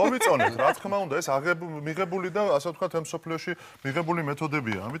 კი, მოვიწონეთ, რა თქმა უნდა, ეს მიღებული და ასე ვთქვათ, ამ სოფლიოში მიღებული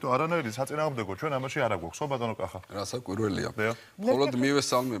მეთოდებია. ამიტომ არანაირი საწინააღმდეგო ჩვენ ამაში არ აგვაქვს, ხო ბატონო კახა? რასაკვირველია. მხოლოდ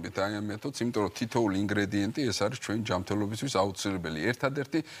მივესალმებით აი ამ მეთოდს, იმიტომ რომ თითოეული ინგრედიენტი ეს არის ჩვენი ჯანმრთელობისთვის აუცილებელი.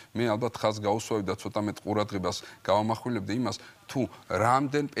 ერთადერთი მე ალბათ ხაზს გაუსვავი და ცოტა მეტ ყურადღებას გავამახვილებდი იმას, თუ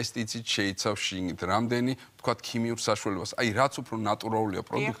რამდენ პესტიციდ შეიცავს შიგნით, რამდენი ვთქვათ ქიმიურ საშუალებას. აი რაც უფრო ნატურალურია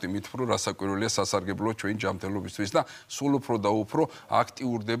პროდუქტი, მით უფრო რასაკვირველია სასარგებლოა ჩვენი ჯანმრთელობისთვის და სულ უფრო და უფრო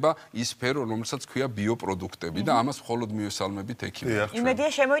აქტიურდება ის სფერო, რომელსაც ქვია ბიოპროდუქტები და ამას მხოლოდ მივესალმებით ექიმები. იმედია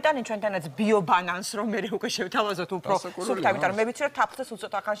შემოიტანე ჩვენთანაც ბიობანანს, რომ მე უკვე შევთავაზოთ უფრო სუფთა, იმიტომ რომ მე ვიცი რომ თაფლს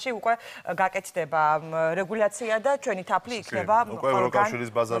უცოტა ხანში უკვე გაკეთდება რეგულაცია და ჩვენი თაფლი იქნება უკვე ევროკავშირის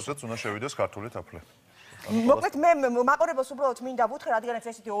ბაზარზეც უნდა შევიდეს ქართული თაფლი. მოკლედ მე მაყურებელს უბრალოდ მინდა ვუთხრა, რადგანაც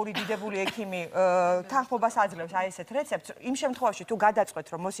ესეთი ორი დიდებული ექიმი თანხმობას აძლევს აი ესეთ რეცეპტს, იმ შემთხვევაში თუ გადაწყვეტ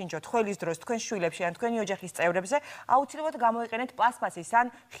რომ მოსინჯოთ ხველის დროს თქვენ შვილებში ან თქვენი ოჯახის წევრებზე, აუცილებლად გამოიყენეთ პლასმასის ან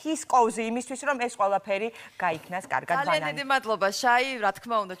ხის კოვზი იმისთვის რომ ეს ყველაფერი გაიქნას კარგად ბანანი. ძალიან დიდი მადლობა შაი, რა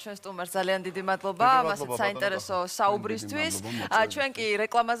თქმა უნდა ჩვენ სტუმარს ძალიან დიდი მადლობა მასეთ საინტერესო საუბრისთვის. ჩვენ კი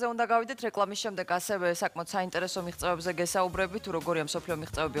რეკლამაზე უნდა გავიდეთ, რეკლამის შემდეგ ასევე საკმაოდ საინტერესო მიღწევებზე გესაუბრებით, თუ როგორია მსოფლიო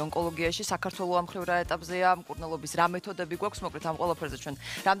მიღწევები ონკოლოგიაში, საქართველოს ამ მხრივ რა ეტაპზე მკურნალობის რა მეთოდები გვაქვს, მოკლედ ამ ყველაფერზე ჩვენ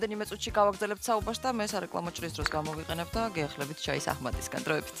რამდენიმე წუთში გავაგრძელებთ საუბარს და მე სარეკლამო ჭრის დროს გამოვიყენებ და გეახლებით ჩაის ახმადისგან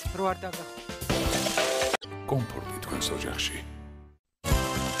დროებით. რო არ დაგახ. კომფორტი თქვენს ოჯახში.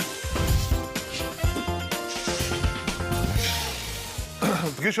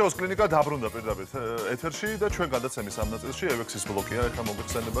 დღის შოუს კლინიკა დაბრუნდა პირდაპირ ეთერში და ჩვენ გადაცემის ამ ნაწილში ევექსის ბლოკია, ეხლა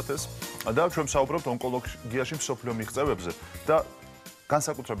მოგეხსენებათ ეს და ჩვენ საუბრობთ ონკოლოგიაში მსოფლიო მიღწევებზე და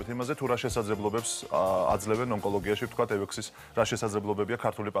განსაკუთრებით იმაზე, თუ რა შესაძლებლობებს აძლევენ ონკოლოგიაში, ვთქვათ, ევექსის რა შესაძლებლობებია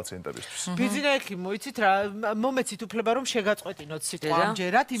ქართული პაციენტებისთვის. ბიზნესი ექიმო, იცით რა, მომეცით უფლება რომ შეგაწყვეტინოთ სიტყვა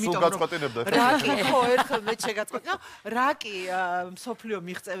ამჯერად, იმიტომ რომ რაკი ხო ერთხელ მე შეგაწყვეტინო, რაკი მსოფლიო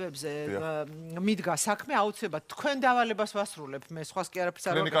მიღწევებზე მიდგა საქმე, აუცილებლად თქვენ დავალებას ვასრულებ, მე სხვას კი არაფერს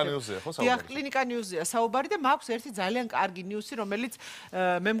არ ვაკეთებ. კლინიკა ნიუზია, ხო საუბარი? დიახ, კლინიკა ნიუზია საუბარი და მაქვს ერთი ძალიან კარგი ნიუსი, რომელიც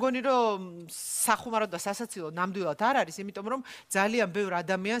მე მგონი რომ სახუმარო და სასაცილო ნამდვილად არ არის, იმიტომ რომ ძალიან ბევრ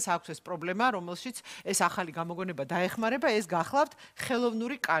ადამიანს აქვს ეს პრობლემა, რომელშიც ეს ახალი გამოგონება დაეხმარება, ეს გახლავთ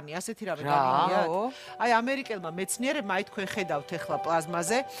ხელოვნური კანი, ასეთი რამე გაგიგიათ? აი ამერიკელმა მეცნიერებმა, აი თქვენ ხედავთ ახლა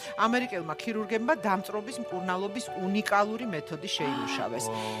პლაზმაზე, ამერიკელმა ქირურგებმა დამწრობის მკურნალობის უნიკალური მეთოდი შეიმუშავეს.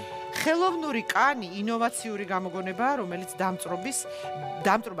 ხელოვნური კანი ინოვაციური გამოგონებაა, რომელიც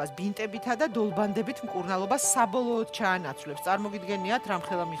დამწრობას ბინტებითა და დოლბანდებით მკურნალობას საბოლოოდ ჩაანაცვლებს. წარმოგიდგენიათ,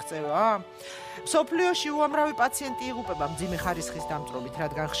 რამხელა მიღწევა? მსოფლიოში უამრავი პაციენტი იღუპება მძიმე ხარისხის დამწრობებით. მოძრაობით,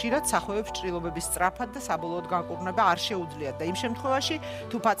 რადგან ხშირად სახვევებს ჭრილობების სწრაფად და საბოლოოდ განკურნება არ შეუძლიათ და იმ შემთხვევაში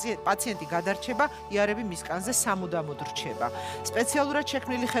თუ პაციენტი გადარჩება, იარები მისკანზე სამუდამოდ რჩება. სპეციალურად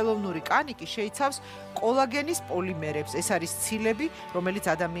შექმნილი ხელოვნური კანი კი შეიცავს კოლაგენის პოლიმერებს. ეს არის ცილები, რომელიც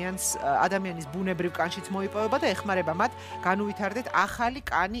ადამიანის ბუნებრივ კანშიც მოიპოვება და ეხმარება მათ განუვითარდეთ ახალი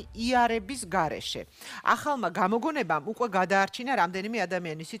კანი იარების გარეშე. ახალმა გამოგონებამ უკვე გადაარჩინა რამდენიმე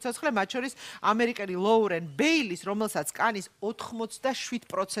ადამიანის სიცოცხლე, მათ შორის ამერიკელი ლოურენ ბეილის, რომელსაც კანის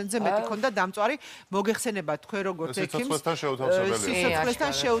 87%-ზე მეტი ჰქონდა დამწვარი. მოგეხსენება თქვენ როგორც ექიმს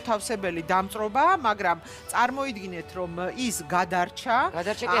სიცოცხლესთან შეუთავსებელი დამწვრობა, მაგრამ წარმოიდგინეთ, რომ ის გადარჩა.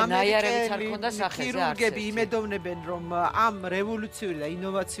 ქირურგები იმედოვნებენ, რომ ამ რევოლუციური და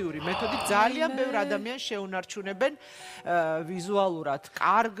ინოვაციური მეთოდით ძალიან ბევრ ადამიანს შეუნარჩუნებენ ვიზუალურად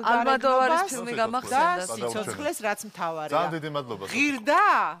კარგ გარეგნობას და სიცოცხლეს, რაც მთავარია. ძალიან დიდი მადლობა. ღირდა?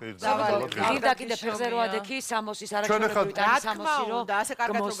 ღირდა კიდე ფეხზე რო ადექი, სამოსის არაჩვენებრივი ტანი სამოსი რო და ასე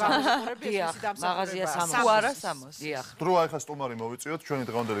კარგად რო გამოსწორები ეს მაღაზია სამოსი. თუ არა სამოსი. დიახ. დრო ახლა სტუმარი მოვიწიოთ. ჩვენი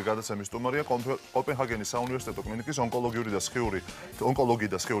დღევანდელი გადაცემის სტუმარია კოპენჰაგენის საუნივერსიტეტო კლინიკის ონკოლოგიური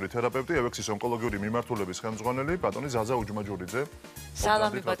და სხეული თერაპევტი, ევექსის ონკოლოგიური მიმართულების ხელმძღვანელი ბატონი ზაზა უჯმაჯურიძე.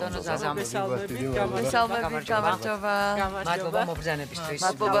 სალამი ბატონო ზაზა. გამარჯობა. მადლობა მობრძანებისთვის.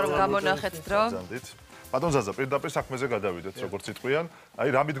 მადლობა რომ გამონახეთ დრო. ბატონ ზაზა, პირდაპირ საქმეზე გადავიდეთ, როგორც იტყვიან. აი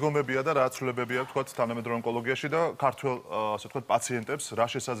რა მიდგომებია და რა ცვლილებებია, თქვათ, თანამედროვე ონკოლოგიაში და ქართველ, ასე ვთქვათ, პაციენტებს რა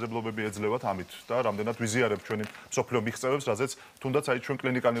შესაძლებლობები ეძლევათ ამით და რამდენად ვიზიარებთ ჩვენი მსოფლიო მიღწევებს, რაზეც თუნდაც აი ჩვენ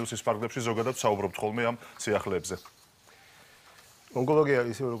კლინიკანიუსის ფარგლებში ზოგადად საუბრობთ ხოლმე ამ სიახლეებზე. ონკოლოგია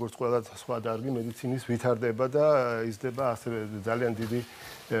ისე როგორც ყველა სხვა დარგი მედიცინის ვითარდება და იზრდება ასევე ძალიან დიდი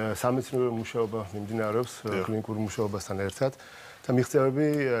სამეცნიერო მუშაობა მიმდინარეობს კლინიკური მუშაობასთან ერთად და მიღწევები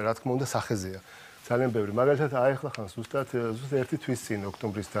რა თქმა უნდა სახეზეა. ძალიან ბევრი. მაგალითად აეხლა ხან ზუსტად ერთი თვის წინ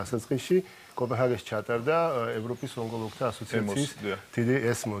ოქტომბრის დასაწყისში კოპენჰაგენში ჩატარდა ევროპის ონკოლოგთა ასოციაციის დიდი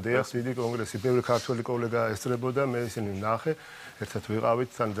დიდი კონგრესი. ბევრი ქართველი კოლეგა ესწრებოდა, მე ისინი ვნახე, ერთად ვიყავით,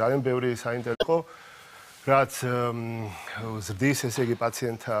 ძალიან ბევრი საინტერესო რაც ზრდის, ესე იგი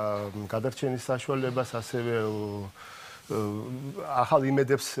პაციენტთა გადარჩენის საშუალებას, ასევე ახალ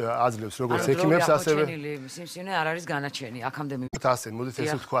იმედებს აძლევს, როგორც ექიმებს, ასევე სიმსივნე არ არის განაჩენი, აქამდე ასე, მოდით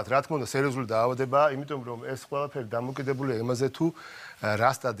ესე ვთქვათ, რა თქმა უნდა, სერიოზული დაავადებაა, იმიტომ რომ ეს ყველაფერი დამოკიდებულია იმაზე თუ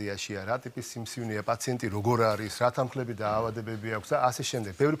რა სტადიაშია, რა ტიპის სიმსივნეა პაციენტი, როგორ არის, რა თანხლები დაავადებები აქვს და ასე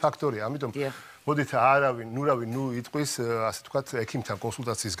შემდეგ. ბევრი ფაქტორია, ამიტომ მოდით არავინ იტყვის, ასე ვთქვათ, ექიმთან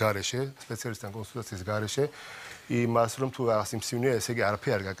კონსულტაციის გარეშე, სპეციალისტთან კონსულტაციის გარეშე, იმას რომ თუ რაღაც სიმსივნეა, ესე იგი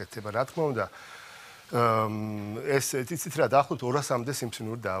არაფერი არ გაკეთდება. რა თქმა უნდა, ეს იცით რა, დაახლოებით 200-მდე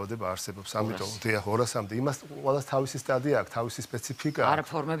სიმსივნური დაავადება არსებობს, ამიტომ დიახ 200-მდე. იმას ყველას თავისი სტადია აქვს, თავისი სპეციფიკა. არა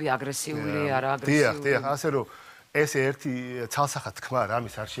ფორმები აგრესიული, არა აგრესიული. დიახ, ასე რომ ეს ერთი ცალსახად თქმა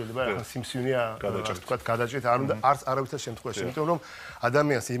რამის არ შეიძლება რა სიმსივნეა ვთქვათ გადაჭრით არ უნდა არავითარ შემთხვევაში, იმიტომ რომ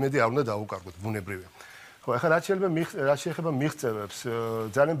ადამიანს იმედი არ უნდა დაუკარგოთ, ბუნებრივია. ხო, ახლა რაც შეიძლება მიღწევებს,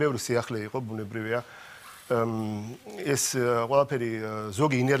 ძალიან ბევრი სიახლე იყო, ბუნებრივია. ეს ყველაფერი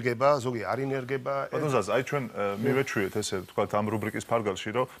ზოგი ინერგება, ზოგი არ ინერგება. ბატონ ზაზა, აი ჩვენ მივეჩვიეთ ესე ვთქვათ ამ რუბრიკის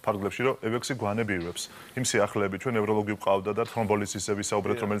ფარგლებში, რომ ევექსი გვანებივებს. იმ სიახლეები ჩვენ ნევროლოგი ვყავდა და თრომბოლიზისზე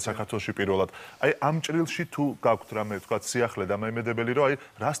ვისაუბრეთ, რომელიც საქართველოში პირველად. აი ამ ჭრილში თუ გაქვთ რამე ვთქვათ სიახლე და მაიმედებელი, რომ აი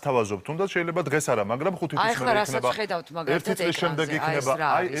რას თავაზობთ, თუნდაც შეიძლება დღეს არა, მაგრამ 5 თვის მერე იქნება. ერთი წლის შემდეგ იქნება.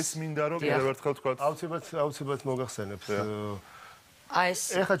 აი ეს მინდა რომ კიდევ ერთხელ ვთქვათ. აუცილებლად მოგახსენებთ.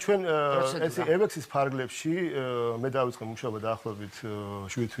 ეხლა ჩვენ ეს ევექსის ფარგლებში მე დავიწყე მუშაობა დაახლოებით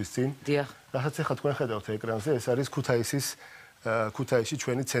 7 თვის წინ. დიახ. რასაც ეხლა თქვენ ხედავთ ეკრანზე, ეს არის ქუთაისში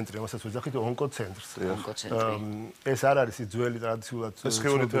ჩვენი ცენტრი, რომელსაც ვეძახით ონკოცენტრს. ეს არ არის ძველი ტრადიციულად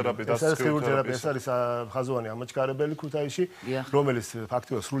სხეული თერაპია, ეს არის ხაზოვანი ამაჩქარებელი ქუთაისში, რომელიც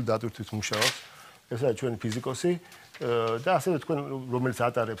ფაქტობრივად სრული დატვირთვით მუშაობს. ეს არის ჩვენი ფიზიკოსი და ასევე თქვენ რომელიც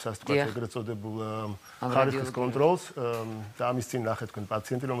ატარებს ასე თქვა ეგრეთ წოდებულ ხარისხის კონტროლს და ამის წინ ნახეთ თქვენ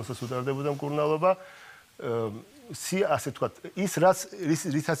პაციენტი რომელსაც უტარდებოდა მკურნალობა ასე თქვა ის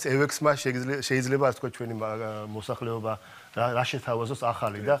რითაც ევექსმა შეიძლება ასე თქვა ჩვენი მოსახლეობა რა შეთავაზოს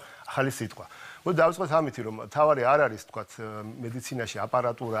ახალი და ახალი სიტყვა. მოდი დავიწყოთ ამითი რომ თავარი არ არის თქვა მედიცინაში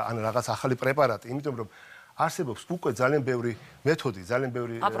აპარატურა ან რაღაც ახალი პრეპარატი, იმიტომ რომ არსებობს უკვე ძალიან ბევრი მეთოდი, ძალიან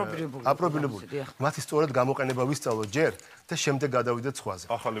ბევრი აპრობირებული. მათი სწორად გამოყენება ვისწავლოთ ჯერ და შემდეგ გადავიდეთ სხვაზე.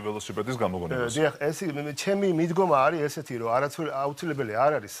 ახალი ველოსიპედის გამოგონება. დიახ, ეს ჩემი მიდგომა არის ესეთი, რომ აუცილებელი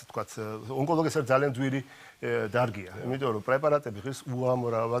არ არის, თქვათ, ონკოლოგია ეს ძალიან ძვირი დარგია. იმიტომ რომ პრეპარატები ღირს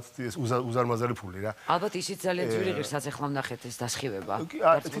უამრავად უზარმაზარი ფული რა. ალბათ ისიც ძალიან ძვირი ღირს, რაც ახლა ვნახეთ ეს დასხივება.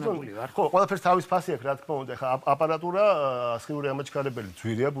 ხო, ყველაფერს თავის ფასი აქვს, რა თქმა უნდა. ეხლა აპარატურა, სხეული ამაჩქარებელი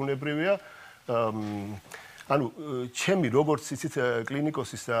ძვირია, ბუნებრივია. ანუ ჩემი როგორც იცით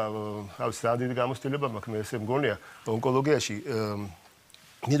კლინიკოსის და თავის დიდი გამოცდილება მაქვს მე ესე მგონია ონკოლოგიაში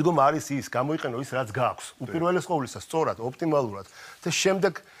მიდგომა არის ის, გამოიყენო ის, რაც გააქვს. უპირველეს ყოვლისა, სწორად, ოპტიმალურად და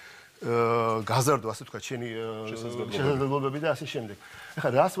შემდეგ გაზარდო, ასე ვთქვათ, შენი შესაძლებლობები და ასე შემდეგ. ეხლა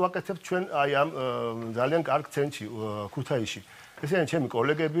რას ვაკეთებთ ჩვენ აი ამ ძალიან კარგ ცენტრში ქუთაისში? ესენი ჩემი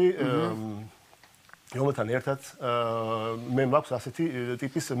კოლეგები, რომელთან ერთად მე მაქვს ასეთი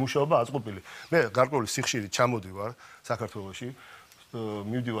ტიპის მუშაობა აწყობილი. მე გარკვეული სიხშირით ჩამოდივარ საქართველოში,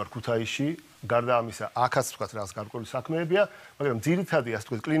 მივდივარ ქუთაისში, გარდა ამისა, აქაც ვთქვათ, რას გარკვეული საქმეებია, მაგრამ ძირითადი, ასე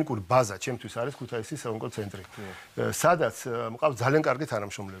ვთქვათ, კლინიკური ბაზა ჩემთვის არის ქუთაისის ონკოცენტრი. სადაც მყავს ძალიან კარგი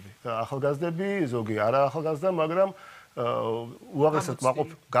თანამშრომლები. ახალგაზრდები, ზოგი არა ახალგაზრდა, მაგრამ უაღრესად მაყოფ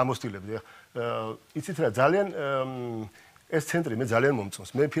გამოცდილებდი. იცით რა, ძალიან ეს ცენტრი მე ძალიან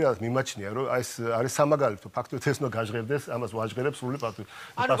მომწონს. მე ფირად მიმაჩნია, რომ ეს არის სამაგალითო. ფაქტობრივად ეს უნდა გაჟღერდეს, ამას ვაჟღერებ სრული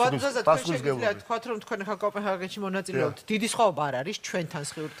პასუხისმგებლობით. თქვათ, რომ თქვენ ახლა კოპენჰაგენში მონაწილეობთ. დიდი სხვაობა არ არის ჩვენთან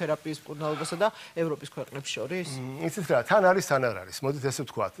სხიური თერაპიის მკურნალობასა და ევროპის ქვეყნებს შორის? იცით რა, თან არის, თან არ არის. მოდით ესე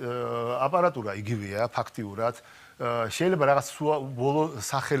ვთქვათ, აპარატურა იგივეა ფაქტიურად. შეიძლება რაღაც ბოლო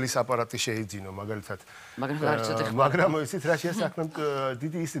სახელის აპარატი შეიძინო, მაგალითად. მაგრამ ისიც რა შეასახმე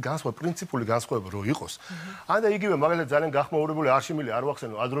დიდი ის განსხვავება, პრინციპული განსხვავება რო იყოს. ან და იგივე მაგალითად ძალიან გახმაურებული არშიმილი არ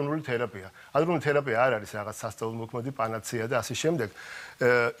ვახსენო, ადრონული თერაპია. ადრონული თერაპია არ არის რაღაც სასწაულმოქმედი პანაცეა და ასე შემდეგ.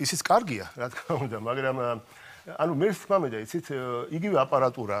 ისიც კარგია, რა თქმა უნდა, მაგრამ ანუ მე თქმა მინდა იცით, იგივე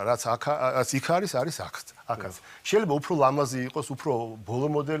აპარატურა, რაც იქ არის აქაც. შეიძლება უფრო ლამაზი იყოს, უფრო ბოლო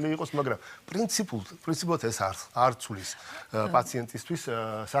მოდელი იყოს, მაგრამ პრინციპულად ეს არ ცulis პაციენტისთვის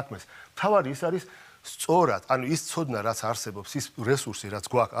საქმეს. თავარი ის არის სწორად, ანუ ის ცოდნა, რაც არსებობს, ის რესურსი, რაც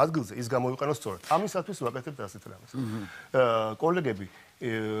გვაქვს ადგილზე, ის გამოიყენოს სწორად. ამისათვის ვაკეთებთ ასეთ რამეს. კოლეგები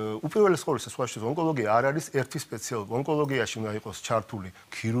უპირველეს ყოვლისა, სხვა შორის ონკოლოგია არ არის ერთი სპეციალობა. ონკოლოგიაში უნდა იყოს ჩართული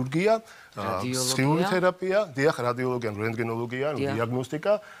ქირურგია, სხიური თერაპია, დიახ, რადიოლოგია, რენტგენოლოგია,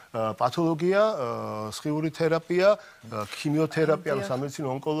 დიაგნოსტიკა, პათოლოგია, სხიური თერაპია, ქიმიოთერაპია, სამედიცინო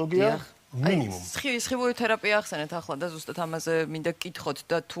ონკოლოგია. მინიმუმ. სხიური თერაპია ახსენეთ ახლა და ზუსტად ამაზე მინდა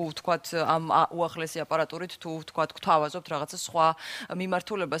გკითხოთ და თუ ვთქვათ ამ უახლესი აპარატურით თუ ვთქვათ გვთავაზობთ რაღაცა სხვა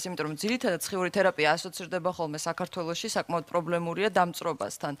მიმართულებას, იმიტომ რომ ძირითადად სხიური თერაპია ასოცირდება ხოლმე საქართველოში საკმაოდ პრობლემურია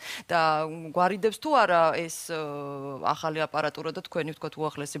დამწრობასთან და გვარიდებს თუ არა ეს ახალი აპარატურა და თქვენი ვთქვათ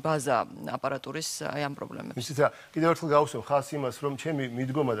უახლესი ბაზა აპარატურის აი ამ პრობლემებს. ისიც რა, კიდევ ერთხელ გავუსვენ ხალხს იმას, რომ ჩემი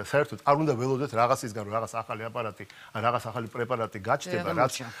მიდგომა და საერთოდ არ უნდა ველოდეთ რაღაცისგან რომ რაღაც ახალი აპარატი, რაღაც ახალი პრეპარატი გაჩნდება,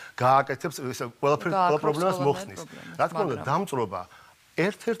 რაც გააკეთებს ეს ყველაფერს პრობლემას მოხსნის. რა თქმა უნდა, დამწრობა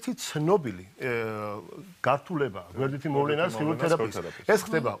ერთ-ერთი ცნობილი გართულება, გვერდითი მოვლენა არის სხიური თერაპიის. ეს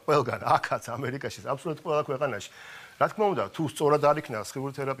ხდება ყველგან, აქაც ამერიკაში, აბსოლუტურად ყველა ქვეყანაში. რა თქმა უნდა, თუ სწორად არ იქნა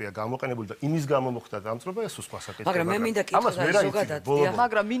სხიური თერაპია გამოყენებული და იმის გამო მოხდა დამწრობა, ეს სხვა საკითხია. მაგრამ მე მინდა კითხვა ზოგადად,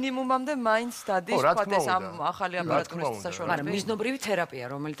 მაგრამ მინიმუმამდე მაინც დადის თქვათ ეს ამ ახალი აპარატურის საშუალებით. მაგრამ მიზნობრივი თერაპია,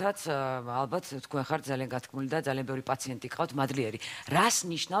 რომელთაც ალბათ თქვენ ხართ ძალიან გათქმული და ძალიან ბევრი პაციენტი ყავთ მადლიერი. რას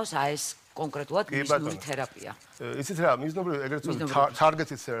ნიშნავს აი ეს კონკრეტულად მიზნობრივი თერაპია? იცით რა, მიზნობრივი ეგრეთ წოდებული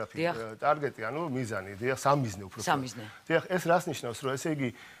targeted therapy. ტარგეტი, ანუ მიზანი, დიახ, სამიზნე უფრო. სამიზნე. დიახ, ეს რას ნიშნავს, რომ ესე იგი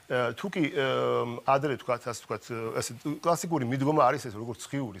თუ კი ადრე თქვათ, ასე ვთქვათ, ესე კლასიკური მიდგომა არის ეს როგორც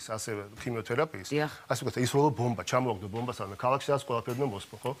სხიურის, ასე ქიმიოთერაპიის. ასე ვთქვათ, ის რო ბომბა, ჩამოვაგდო ბომბას, ანუ ქალაქში რაც ყველაფერი უნდა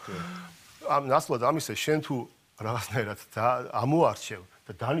მოსპო, ხო? ამ ნაცვლად ამისა შენ თუ რაღაცნაირად ამოარჩევ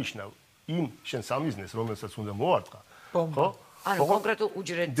და დანიშნავ იმ შენ სამიზნეს, რომელსაც უნდა მოარტყა, ხო? ანუ კონკრეტულ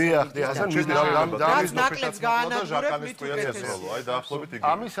უჯრედს დიახ, ასე ნაკლებს გაანადგურებ აი დაახლოებით იგივე.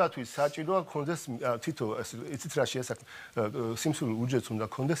 ამისათვის საჭიროა გქონდეს თითო იცით რა შეასახმე სიმსივნურ უჯრედს უნდა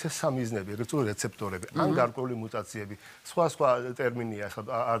გქონდეს ეს სამიზნები, ეგრეთ წოდებული რეცეპტორები, ან გარკვეული მუტაციები. სხვა ტერმინია, ახლა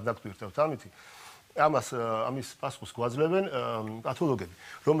არ დაგტვირთავთ ამითი. ამის პასუხს გვაძლევენ პათოლოგები,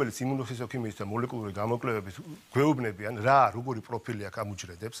 რომელიც იმუნოფიზიოქიმიის და მოლეკულური გამოკვლევებით გვეუბნებიან რა როგორი პროფილი აქვს ამ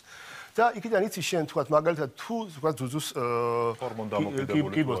უჯრედებს და იქიდან იცი შენ თქვათ მაგალითად თუ თქვათ ძუძუს ჰორმონ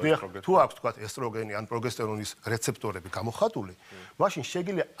დამოკიდებული თუ აქვს თქვათ ესტროგენი ან პროგესტერონის რეცეპტორები გამოხატული, მაშინ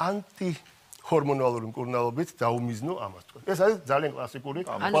შეგიძლია ჰორმონალური მკურნალობით დაუმიზნო ამას თქვა. ეს არის ძალიან კლასიკური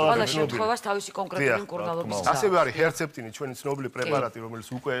ყველა შემთხვევას თავისი კონკრეტული მკურნალობის გზა. ასევე არის ჰერცეპტინი, ჩვენი ცნობილი პრეპარატი, რომელიც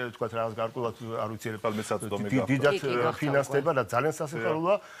უკვე თქვა რაღაც გარკვეულად არ ვიცი დიდად ფინანსდება და ძალიან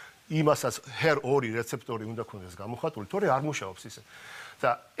სასიხარულოა. იმასაც HER2 რეცეპტორი უნდა ქონდეს გამოხატული, თორე არ მუშაობს ისე.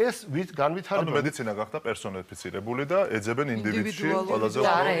 და ეს განვითარება ანუ მედიცინა გახდა პერსონიფიცირებული და ეძებენ ინდივიდში ყველაზე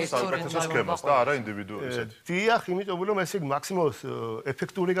საუკეთესო სქემას და არა ინდივიდუალ ისეთი. დიახ, იმიტომ რომ ესე მაქსიმალურად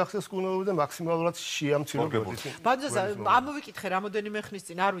ეფექტური გახდეს მკურნალობა და მაქსიმალურად შეამცირებოდეს. ბანძაზა, ამოვიკითხე რამოდენიმე ხნის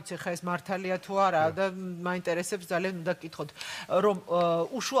წინ, არ ვიცი ხა ეს მართალია თუ არა და მაინტერესებს ძალიან უნდა გკითხოთ, რომ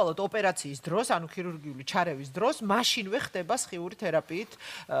უშუალოდ ოპერაციის დროს, ანუ ქირურგიული ჩარევის დროს, მაშინვე ხდება სხიური თერაპიით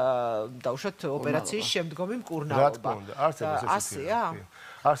დაუშვათ ოპერაციის შემდგომი მკურნალობა. რა თქმა უნდა, არც ეს ასეა?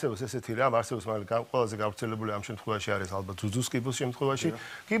 არსებობს ესეთი რამ, არსებობს მაგრამ ყველაზე გავრცელებული ამ შემთხვევაში არის ალბათ ძუძუს კიბოს შემთხვევაში.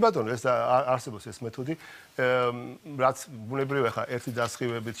 კი ბატონო, ეს არსებობს ეს მეთოდი, რაც ბუნებრივია ხა ერთი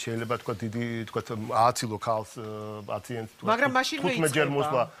დასხივებით შეიძლება თქვა დიდი თქვა 10 ლოკალს პაციენტს თქვა 15 ჯერ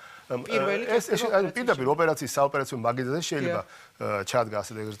მოსვლა ეს პირდაპირ ოპერაციის საოპერაციო მაგიდაზე შეიძლება ჩადგა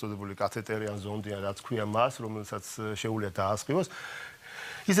ასე ეგრეთ წოდებული კათეტერი ან ზონდი ან რაც ქვია მას, რომელსაც შეუძლია დაასხივოს.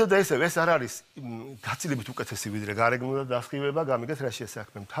 ისევ და ისევ ეს არ არის გაცილებით უკეთესი ვიდრე გარეგნულად დასხივება, გამიგეთ რა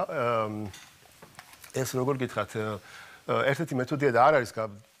შესაქმე. ეს როგორ გითხრათ, ერთ-ერთი მეთოდია და არ არის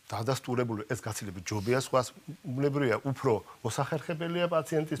დადასტურებული, ეს გაცილებით ჯობია, სხვას ბუნებრივია უფრო მოსახერხებელია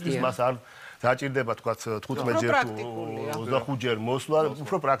პაციენტისთვის, მას არ დაჭირდება თქვა 15 ჯერ თუ 25 ჯერ მოსვლა,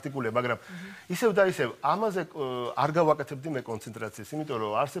 უფრო პრაქტიკულია, მაგრამ ისევ და ისევ ამაზე არ გავაკეთებდი მე კონცენტრაციას, იმიტომ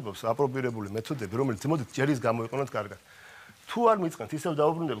რომ არსებობს აპრობირებული მეთოდები, რომელიც მოდით ჯერის გამოიყენოთ კარგად. თუ არ მიწყენთ, ისევ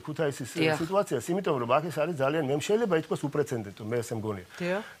დაუბრუნდები ქუთაისის სიტუაციას, იმიტომ რომ აქ ეს არის ძალიან მე შეიძლება ითქვას უპრეცედენტო, მე ესე მგონია.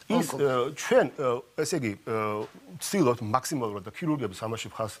 ის ჩვენ ესე იგი ვცდილობთ მაქსიმალურად და ქირურგები სამაში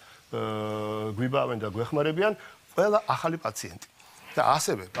ხას გვიბავენ და გვეხმარებიან ყველა ახალი პაციენტი. და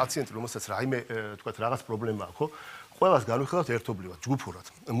ასევე პაციენტი, რომელსაც რაიმე თქვა რაღაც პრობლემა აქვს, ყველას განვიხილავთ ერთობლივად, ჯგუფურად,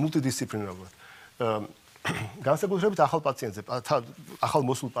 მულტიდისციპლინარულად. განსაკუთრებით ახალ პაციენტებზე, ახალ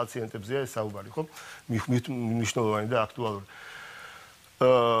მოსულ პაციენტებზეა ეს საუბარი, ხო? მნიშვნელოვანი და აქტუალური.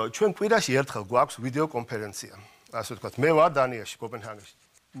 ჩვენ კვირაში ერთხელ გვაქვს ვიდეო კონფერენცია. ასე ვთქვათ, მე ვარ დანიაში, კოპენჰაგენში.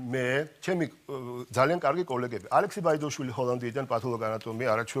 მე, ჩემი ძალიან კარგი კოლეგები, ალექსი ბაიდოშვილი ჰოლანდიიდან პათოლოგ-ანატომი,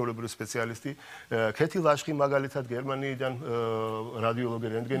 არაჩვეულებრივი სპეციალისტი, ქეთი ლაშხი მაგალითად გერმანიიდან რადიოლოგი,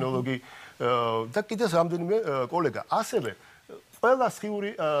 რენტგენოლოგი და კიდევ რამდენიმე კოლეგა. ასევე ყველა სხიური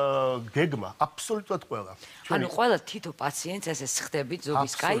გეგმა, აბსოლუტურად ყველა. ანუ ყველა თითო პაციენტს ესე ხდებით, ზოგი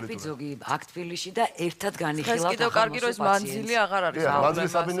სკაიპით, ზოგი აქ თბილისში და ერთად განიხილავთ. ეს კიდევ კარგი რომ ეს მანძილი აღარ არის.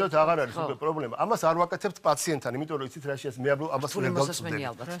 მანძილის საბინდოდ აღარ არის უკვე პრობლემა. ამას არ ვაკეთებთ პაციენტთან, იმიტომ რომ იცით რა შეას მე ამას ვერ გავწევდები.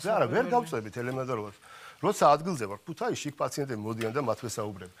 არა, ვერ გავწევით ელემენტარულად. როცა ადგილზე ვარ, ქუთაისში იქ პაციენტები მოდიან და მათ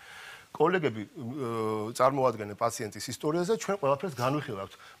ვესაუბრებ. კოლეგები წარმოადგენენ პაციენტის ისტორიაზე, ჩვენ ყველაფერს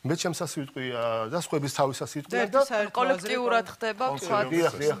განვიხილავთ. მე ჩემსა სიტყვია და სხვების თავისა სიტყვია და კოლექტიურად ხდება ვთქვათ.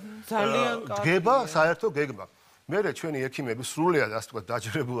 ძალიან დგება საერთო გეგმა. მერე ჩვენი ექიმები სრულიად ასე ვთქვათ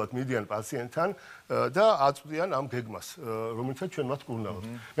დაჯერებულად მიდიან პაციენტთან და აწვდიან ამ გეგმას, რომელსაც ჩვენ მათ კურნავთ.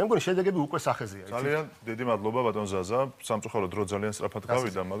 მე მგონი შედეგები უკვე სახეზეა. ძალიან დიდი მადლობა ბატონ ზაზა. სამწუხაროდ დრო ძალიან სწრაფად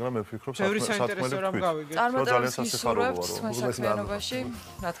გავიდა, მაგრამ მე ვფიქრობ საქმე რამ გავიგეთ. წარმატებას გისურვებთ საქმიანობაში,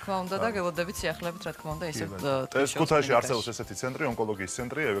 რა თქმა უნდა და გელოდებით სიახლეებით, რა თქმა უნდა, ისე ეს ქუთაისში არსებობს ესეთი ცენტრი, ონკოლოგიის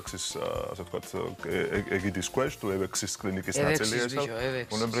ცენტრი, ევექსის ასე ვთქვათ ეგიდის ქვეშ, თუ ევექსის კლინიკის ნაწილია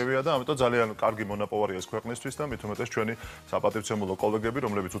ეს. უნებრივია და ამიტომ ძალიან კარგი მონაპოვარია ეს ქვეყნისთვის და მით უმეტეს ჩვენი საპატივცემულო კოლეგები,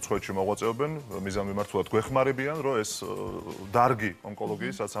 რომლებიც უცხოეთში მოღვაწეობენ, მიზანმიმართულად გვეხმარებიან, რომ ეს დარგი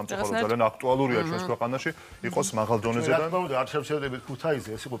ონკოლოგიის, რაც სამწუხაროდ ძალიან აქტუალურია ჩვენს ქვეყანაში, იყოს მაღალ დონეზე და რა თქმა უნდა, არ შევშევდებით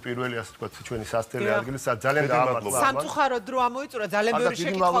ქუთაისზე, ეს იყო პირველი ასე ვთქვათ ჩვენი სასტელი ადგილი, სადაც ძალიან დაამართლა. სამწუხაროდ დრო ამოიწურა, ძალიან ბევრი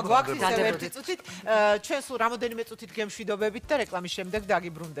შეკითხვა გვაქვს, ისევ ერთი წუთით, ჩვენ სულ რამოდენიმე წუთით გემშვიდობებით და რეკლამის შემდეგ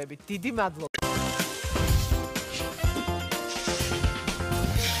დაგიბრუნდებით. დიდი მადლობა.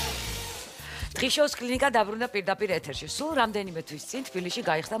 დღის კლინიკა დაბრუნდა პირდაპირ ეთერში. სულ რამდენიმე თვის წინ თბილისში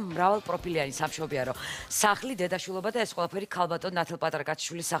გაიხსნა მრავალპროფილიანი სამშობიარო სახლი, დედაშვილობა და ეს ყველაფერი ქალბატონ ნათელ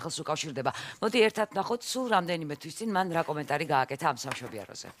პატრაკაციშვილის სახელს უკავშირდება. მოდი ერთად ვნახოთ სულ რამდენიმე თვის წინ მან რა კომენტარი გააკეთა ამ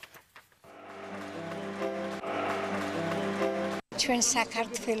სამშობიაროზე. ჩვენ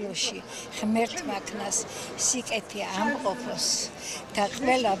საქართველოში ღმერთმა ქნას სიკეთე ამყოფოს და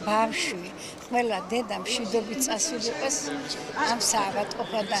ყველა ბავშვი, ყველა დედა მშვიდობით წასულიყოს ამ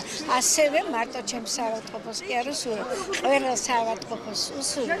საავადმყოფო და ასევე მარტო ჩემ საავადმყოფოს კი არა, ყველა საავადმყოფოს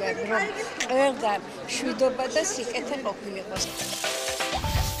უსურვებ, რომ ყველგან მშვიდობა და სიკეთე ყოფილიყოს.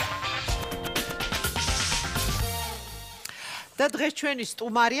 და დღეს ჩვენი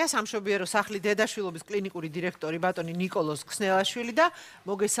სტუმარია სამშობიარო სახლის დედაშვილობის კლინიკური დირექტორი ბატონი ნიკოლოზ ქსნელაშვილი და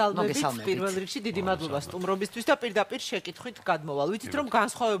მოგესალმებით პირველ რიგში დიდი მადლობა სტუმრობისთვის და პირდაპირ შეკითხვით გადმოვალ. ვიცით რომ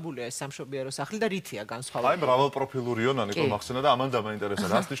განსხვავებულია ეს სამშობიარო სახლი და რითია განსხვავებული? აი მრავალპროფილურიო ნიკო მახსენა და ამან დამაინტერესა.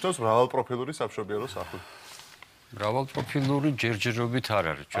 რას ნიშნავს მრავალპროფილური სამშობიარო სახლი? მრავალპროფილური ჯერჯერობით არ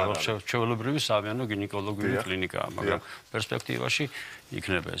არის. ჩვეულებრივი სამიანო გინეკოლოგიური კლინიკაა, მაგრამ პერსპექტივაში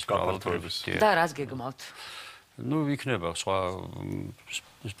იქნება ეს მრავალპროფილური. და რას გეგმავთ? ნუ იქნება სხვა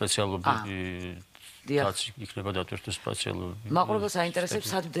სპეციალობები რაც იქნება დატვირთული სპეციალობები. მაყურებელს აინტერესებს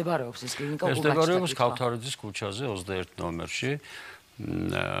სად მდებარეობს ეს კლინიკა? ეს მდებარეობს ქავთარაძის ქუჩაზე 21 ნომერში.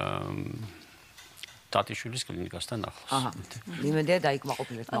 ტატიშვილის კლინიკასთან ახლოს. იმედია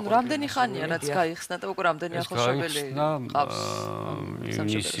დაიკმაყოფილეთ. ანუ რამდენი ხანია რაც გაიხსნა და უკვე რამდენი ახლობელი ყავს?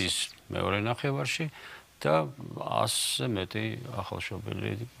 ივნისის მეორე ნახევარში და 100-ზე მეტი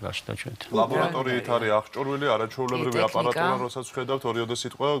ახალშობილი გაჩნდა ჩვენთან. ლაბორატორიით არის აღჭურვილი არაჩვეულებრივი აპარატურა, როსაც ვხედავთ ორიოდე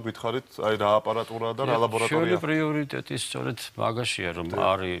სიტყვა, გითხარით, აი რა აპარატურაა და რა ლაბორატორია. ჩვენი პრიორიტეტი სწორედ მაგაშია, რომ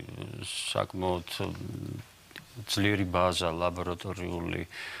არის საკმაოდ ძლიერი ბაზა ლაბორატორიული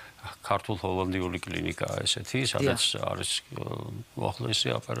ქართულ-ჰოლანდიური კლინიკაა ესეთი, სადაც არის უახლოესი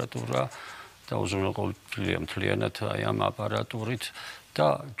აპარატურა და უზრუნველყოფილია მთლიანად აი ამ აპარატურით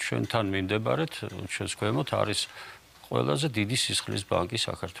და ჩვენთან მიმდებარედ ჩვენს ქვემოთ არის ყველაზე დიდი სისხლის ბანკი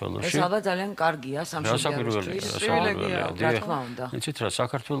საქართველოში. ეს ალბათ ძალიან კარგია სამშობიაროსთვის. პრივილეგია, რა თქმა უნდა. იცით რა,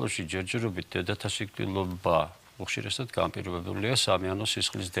 საქართველოში ჯერჯერობით დედათა სიკვდილობა უხშირესად განპირობებულია სამიანო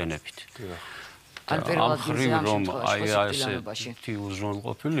სისხლის დენებით. ამ ხრივ რომ აი ესეთი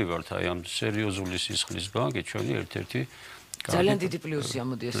უზრუნველყოფილი ვართ, აი ამ სერიოზული სისხლის ბანკი ჩვენი ერთ-ერთი ძალიან დიდი პლუსია,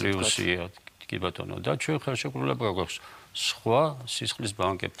 მოდი ესე ვთქვათ. პლუსია, კი ბატონო, და ჩვენ ხელშეკრულება გვაქვს სხვა სისხლის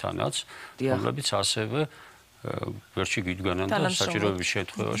ბანკებთანაც, რომლებიც ასევე ვერში გიდგანან და საჭიროების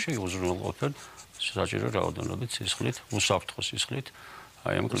შემთხვევაში უზრუნველყოფენ საჭირო რაოდენობით სისხლით, უსაფრთხო სისხლით.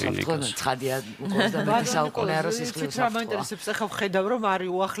 აი ამ კლინიკას. ცხადია, უკვე და საუკუნე არის სისხლის. რა მაინტერესებს, ახლა ვხედავ, რომ არის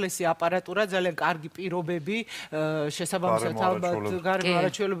უახლესი აპარატურა, ძალიან კარგი პირობები, შესაბამისად ალბათ გარემო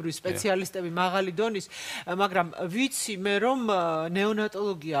არაჩვეულებრივი სპეციალისტები, მაღალი დონის, მაგრამ ვიცი მე რომ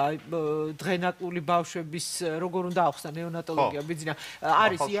ნეონატოლოგია, დღენაკული ბავშვების, როგორ უნდა ახსნა ნეონატოლოგია, ბიძინა,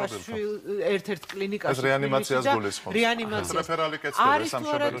 არის იაშვილ ერთ-ერთ კლინიკაში. ეს რეანიმაციას გულისხმობს. რეანიმაციას. რეფერალი კეთდება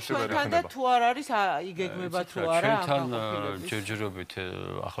სამშობიაროში და თუ არ არის იგეგმება თუ არა ჩვენთან ჯერჯერობით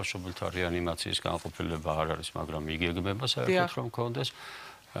ახალშობილთა რეანიმაციის განყოფილება არ არის, მაგრამ იგეგმება საერთოდ რომ მქონდეს.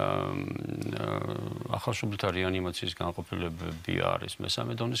 ახალშობილთა რეანიმაციის განყოფილებები არის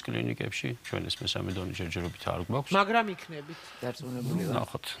მესამე დონის კლინიკებში, ჩვენ ეს მესამე დონი ჯერჯერობით არ გვაქვს. მაგრამ იქნებით დარწმუნებული ვარ.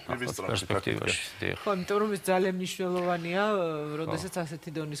 ნახოთ პერსპექტივაში. ხო, იმიტომ რომ ეს ძალიან მნიშვნელოვანია, როდესაც ასეთი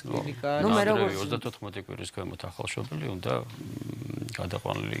დონის კლინიკაა. ნუ მე როგორც 34 კვირის ქვემოთ ახალშობილი უნდა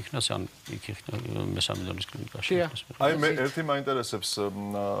გადაყვანილი იქნას, ან იქ იქნა მესამე დონის კლინიკაში. აი მე ერთი მაინტერესებს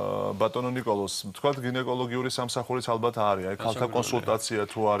ბატონო ნიკოლოს, თქვათ გინეკოლოგიური სამსახურიც ალბათ არის, აი ქალთა კონსულტაცია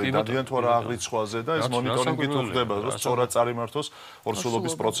თუ არის, დადიან თუ არა აღრიცხვაზე და ეს მონიტორინგი თუ ხდება, რომ სწორად წარიმართოს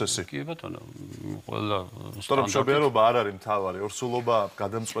ორსულობის პროცესი. კი ბატონო, ყველა სამშობიარობა არ არის მთავარი, ორსულობა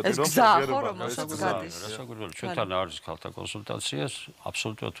გადამწყვეტი რომ სამშობიარობა გადის. რასაკვირველია, ჩვენთან არის ქალთა კონსულტაცია,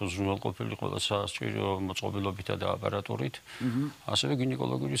 აბსოლუტურად უზრუნველყოფილი ყველა საჭირო მოწყობილობითა და აპარატურით. ასევე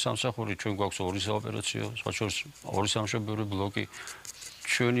გინეკოლოგიური სამსახური ჩვენ გვაქვს ორი საოპერაციო, სხვა შორის ორი სამშობიარო ბლოკი.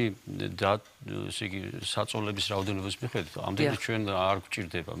 ჩვენი საწოლების რაოდენობის მიხედვით ამდენი ჩვენ არ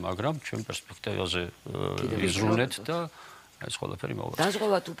გვჭირდება, მაგრამ ჩვენ პერსპექტივაზე იზრუნეთ და ეს ყველაფერი მოვა.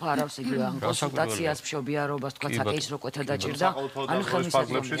 დაზღვევა თუ ფარავს იგივე ამ კონსულტაციას, მშობიარობას, თქვა საკეისრო კვეთა დაჭირდა, ანუ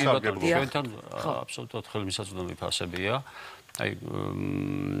ხელმისაწვდომი. ჩვენთან აბსოლუტურად ხელმისაწვდომი ფასებია. აი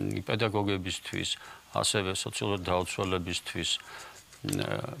პედაგოგებისთვის, ასევე სოციალური დაუცველებისთვის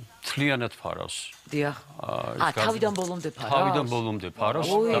თლიანად ფარავს. დიახ. თავიდან ბოლომდე ფარავს. თავიდან ბოლომდე ფარავს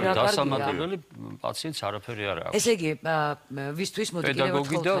და დასამატებელი პაციენტს არაფერი არ აქვს. ესე იგი, ვისთვის მოდი კიდევ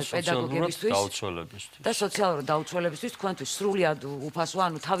ერთხელ პედაგოგებისთვის და სოციალურ დაუცველებისთვის თქვენთვის სრულად უფასოა,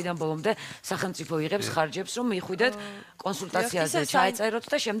 ანუ თავიდან ბოლომდე სახელმწიფო იღებს ხარჯებს, რომ მიხვიდეთ კონსულტაციაზე, ჩაეწეროთ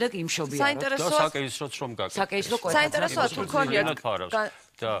და შემდეგ იმშობიაროთ. საინტერესოა საკეისროც რომ გაკეთდეს. საკეისრო კვეთა. საინტერესოა თუ გქონიათ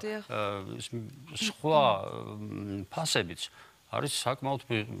და სხვა ფასებიც არის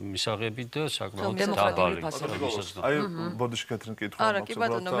საკმაოდ მისაღები და საკმაოდ დაბალი. აი, ბოდიში კეთრინ კითხვა. არა, კი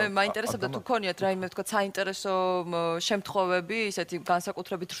ბატონო, მე მაინტერესებდა თუ გქონიათ რაიმე ვთქვა საინტერესო შემთხვევები, ისეთი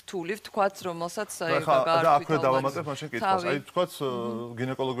განსაკუთრებით რთული, ვთქვათ, რომელსაც აი გაარკვევთ. და აქვე დავამატებ მაშინ კითხვას. აი, ვთქვათ,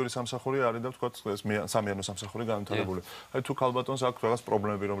 გინეკოლოგიური სამსახური არის და ვთქვათ, ეს სამიანო სამსახური განვითარებული. აი, თუ ქალბატონს აქვს რაღაც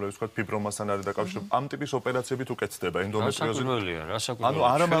პრობლემები, რომლებიც ვთქვათ, ფიბრომასთან არის დაკავშირებული, ამ ტიპის ოპერაციები თუ კეთდება, ენდომეტრიოზი. ანუ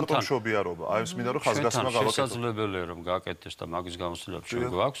არა მარტო მშობიარობა, აი, ეს მინდა რომ ხაზგასმა გავაკეთო. შესაძლებელია რომ გააკეთდეს და მაგის გამოსვლები ჩვენ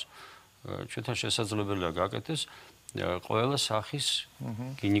გვაქვს. ჩვენთან შესაძლებელია გააკეთდეს ყველა სახის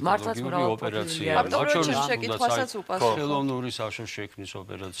გინეკოლოგიური ოპერაცია. ხელოვნური საშუალო შექმნის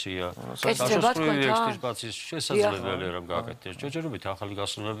ოპერაცია. სასწრაფო ექსპერტიზის შესაძლებელია რომ გააკეთდეს. ჯერჯერობით ახალი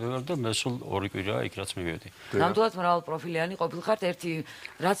გასვლებები ვარ და მე სულ 2 კვირაა იქ რაც მივედი. ნამდვილად მრავალპროფილიანი ყოფილხართ. ერთი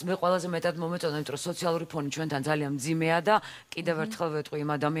რაც მე ყველაზე მეტად მომეწონა, იმიტომ რომ სოციალური ფონი ჩვენთან ძალიან მძიმეა და კიდევ ერთხელ ვეტყვი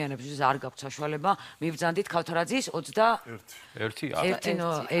იმ ადამიანებს, არ გაქვთ საშუალება, მივბრძანდით ქავთარაძის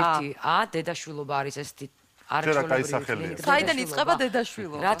 21 დედაშვილობა არის ესეთი ჯერა გაისახელია. საიდან იწყება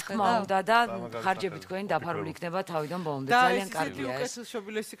დედაშვილობა? რა თქმა უნდა და ხარჯები თქვენი დაფარული იქნება თავიდან ბოლომდე. ძალიან კარგია ეს.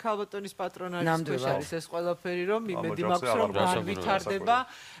 უკეთილშობილესი ქალბატონის პატრონაჟის ქვეშ არის ეს ყველაფერი, რომ იმედი მაქვს, რომ განვითარდება,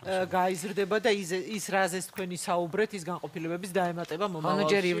 გაიზრდება და ის რაზეც თქვენი საუბრეთ, ის განყოფილებების დაემატება მომავალში. ანუ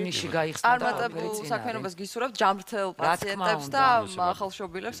ჯერ ივნისში გაიხსნა და წარმატებულ საქმიანობას გისურვებთ ჯამრთელ პაციენტებს და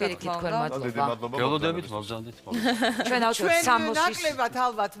ახალშობილებს, რა თქმა უნდა. გელოდებით მოგზავნით. ჩვენ ავშოთ 60-ის. ნაკლებად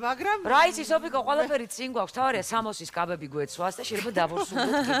ალბათ, მაგრამ რა იცი, სოფიკო, ყველაფერი წინ გვაქვს, თავარია 60-ის კაბები გვეცვას და შეიძლება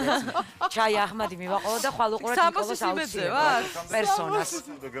დაბორსულოთ კიდეც. ჩაი ახმადი მივაყოლა და ხვალ უყურეთ ნიკოლას აუცილებელ პერსონას.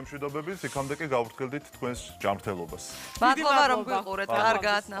 გემშვიდობებით, იქამდე კი გავვრთგელდით თქვენს ჯანმრთელობას. მადლობა რომ გვიყურეთ,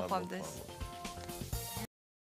 კარგად ნახვამდის.